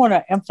 And I want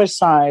to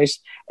emphasize,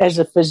 as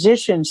a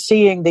physician,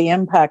 seeing the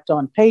impact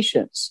on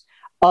patients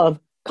of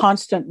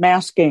constant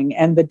masking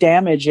and the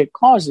damage it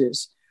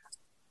causes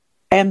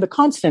and the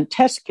constant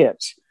test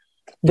kits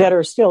that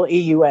are still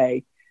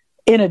EUA,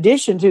 in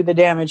addition to the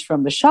damage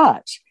from the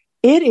shots.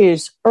 It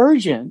is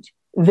urgent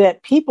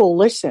that people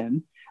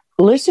listen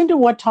to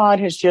what Todd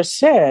has just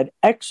said,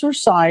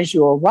 exercise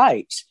your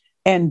rights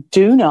and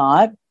do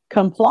not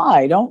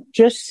comply. Don't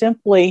just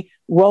simply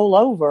roll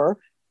over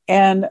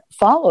and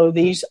follow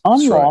these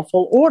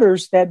unlawful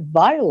orders that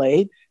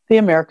violate the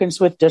Americans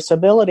with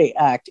Disability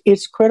Act.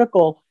 It's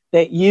critical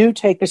that you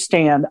take a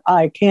stand.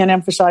 I can't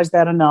emphasize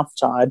that enough,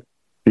 Todd.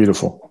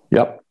 Beautiful.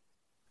 Yep.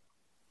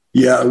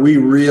 Yeah, we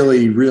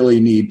really, really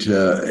need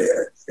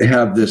to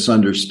have this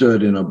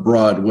understood in a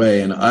broad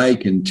way. And I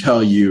can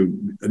tell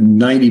you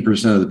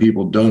 90% of the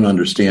people don't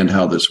understand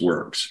how this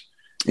works.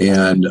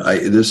 And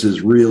this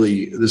is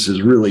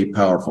really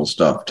powerful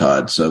stuff,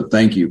 Todd. So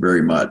thank you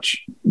very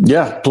much.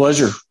 Yeah,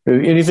 pleasure.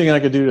 Anything I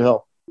could do to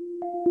help.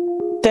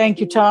 Thank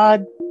you,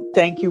 Todd.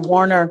 Thank you,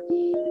 Warner.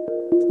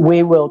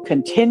 We will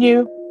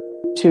continue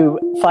to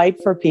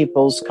fight for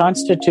people's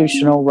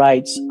constitutional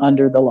rights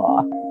under the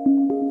law.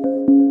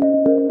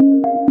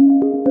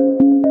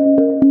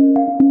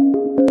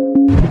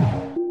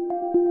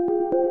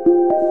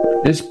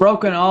 It's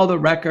broken all the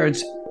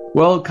records.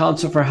 World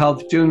Council for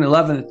Health, June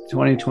 11th,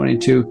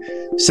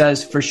 2022,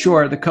 says for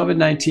sure the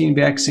COVID-19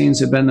 vaccines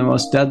have been the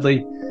most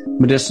deadly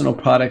medicinal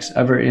products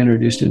ever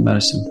introduced in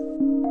medicine.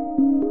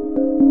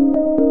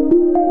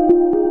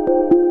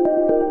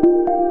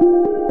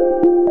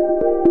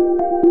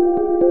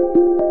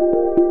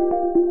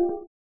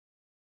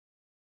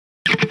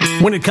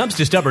 When it comes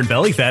to stubborn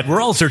belly fat,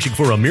 we're all searching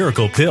for a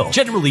miracle pill.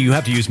 Generally, you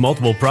have to use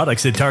multiple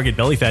products that target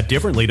belly fat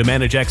differently to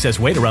manage excess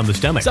weight around the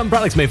stomach. Some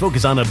products may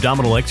focus on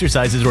abdominal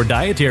exercises or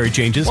dietary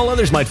changes, while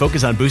others might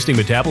focus on boosting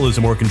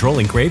metabolism or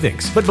controlling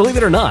cravings. But believe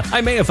it or not,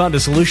 I may have found a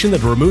solution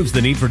that removes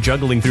the need for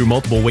juggling through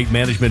multiple weight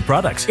management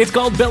products. It's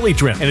called Belly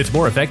Trim, and it's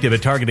more effective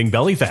at targeting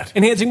belly fat,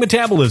 enhancing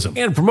metabolism,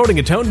 and promoting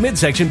a toned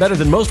midsection better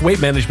than most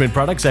weight management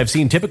products I've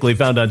seen typically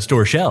found on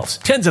store shelves.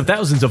 Tens of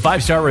thousands of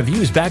 5-star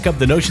reviews back up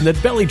the notion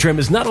that Belly Trim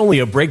is not only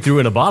a breakthrough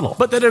in a bottle,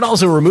 but that it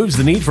also removes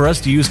the need for us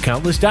to use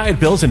countless diet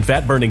pills and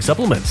fat-burning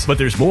supplements. But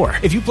there's more.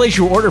 If you place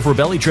your order for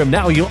Belly Trim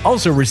now, you'll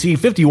also receive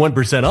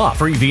 51% off,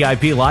 free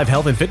VIP live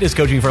health and fitness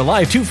coaching for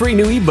life, 2 free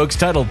new ebooks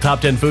titled Top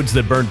 10 Foods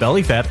That Burn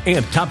Belly Fat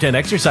and Top 10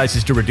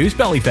 Exercises to Reduce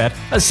Belly Fat,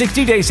 a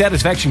 60-day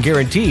satisfaction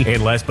guarantee,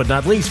 and last but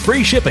not least,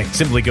 free shipping.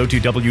 Simply go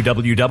to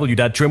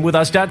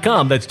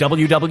www.trimwithus.com. That's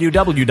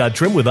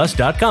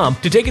www.trimwithus.com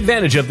to take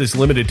advantage of this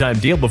limited time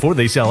deal before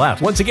they sell out.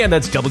 Once again,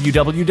 that's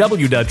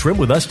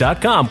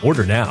www.trimwithus.com.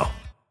 Order now.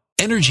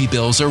 Energy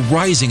bills are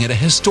rising at a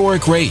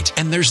historic rate,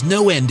 and there's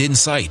no end in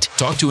sight.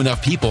 Talk to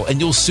enough people and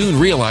you'll soon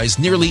realize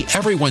nearly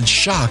everyone's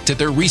shocked at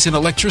their recent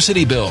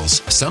electricity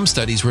bills. Some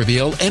studies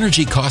reveal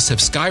energy costs have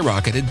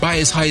skyrocketed by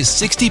as high as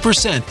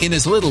 60% in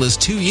as little as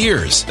 2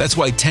 years. That's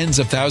why tens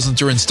of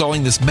thousands are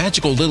installing this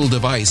magical little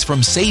device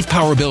from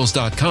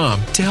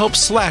SavePowerBills.com to help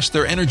slash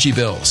their energy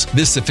bills.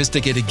 This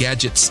sophisticated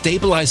gadget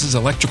stabilizes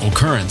electrical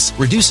currents,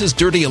 reduces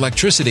dirty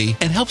electricity,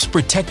 and helps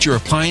protect your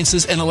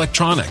appliances and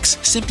electronics.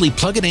 Simply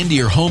plug it into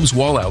your home's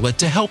wall outlet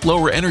to help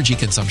lower energy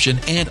consumption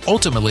and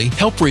ultimately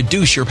help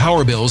reduce your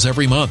power bills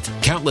every month.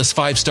 Countless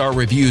 5-star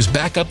reviews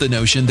back up the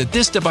notion that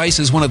this device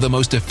is one of the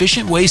most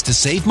efficient ways to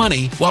save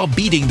money while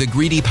beating the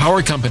greedy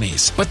power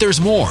companies. But there's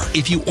more.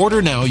 If you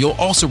order now, you'll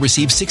also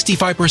receive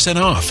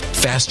 65% off,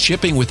 fast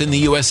shipping within the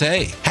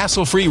USA,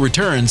 hassle-free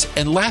returns,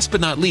 and last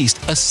but not least,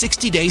 a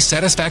 60-day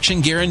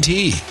satisfaction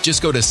guarantee.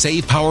 Just go to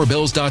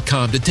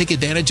SavePowerBills.com to take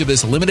advantage of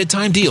this limited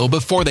time deal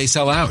before they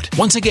sell out.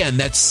 Once again,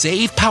 that's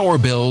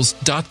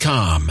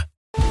SavePowerBills.com.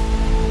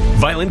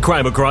 Violent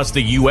crime across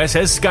the U.S.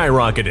 has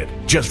skyrocketed.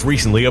 Just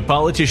recently, a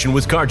politician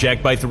was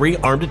carjacked by 3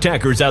 armed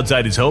attackers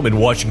outside his home in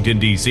Washington,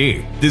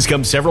 D.C. This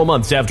comes several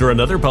months after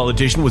another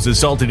politician was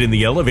assaulted in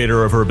the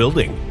elevator of her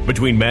building.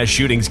 Between mass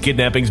shootings,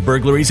 kidnappings,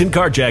 burglaries, and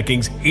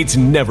carjackings, it's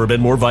never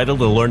been more vital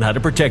to learn how to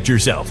protect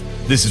yourself.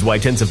 This is why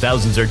tens of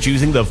thousands are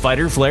choosing the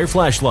Fighter Flare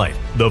flashlight.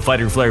 The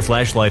Fighter Flare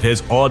flashlight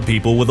has awed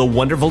people with a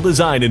wonderful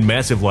design and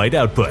massive light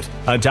output.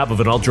 On top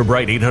of an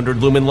ultra-bright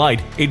 800-lumen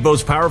light, it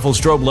boasts powerful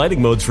strobe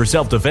lighting modes for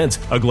self-defense,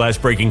 a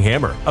glass-breaking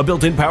hammer, a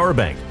built-in power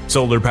bank,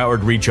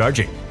 solar-powered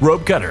recharging,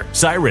 rope cutter,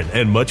 siren,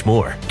 and much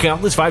more.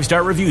 Countless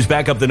 5-star reviews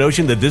back up the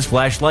notion that this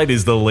flashlight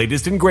is the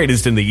latest and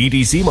greatest in the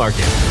EDC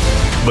market.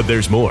 But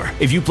there's more.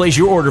 If you place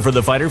your order for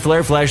the Fighter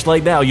Flare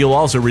flashlight now, you'll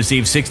also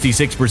receive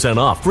 66%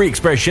 off, free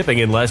express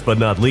shipping, and last but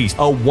not least, a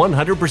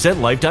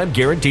 100% lifetime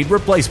guaranteed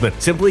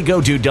replacement. Simply go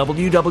to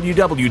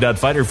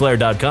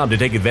www.fighterflare.com to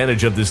take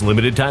advantage of this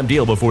limited time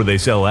deal before they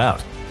sell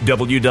out.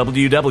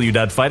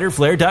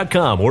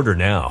 www.fighterflare.com. Order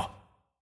now.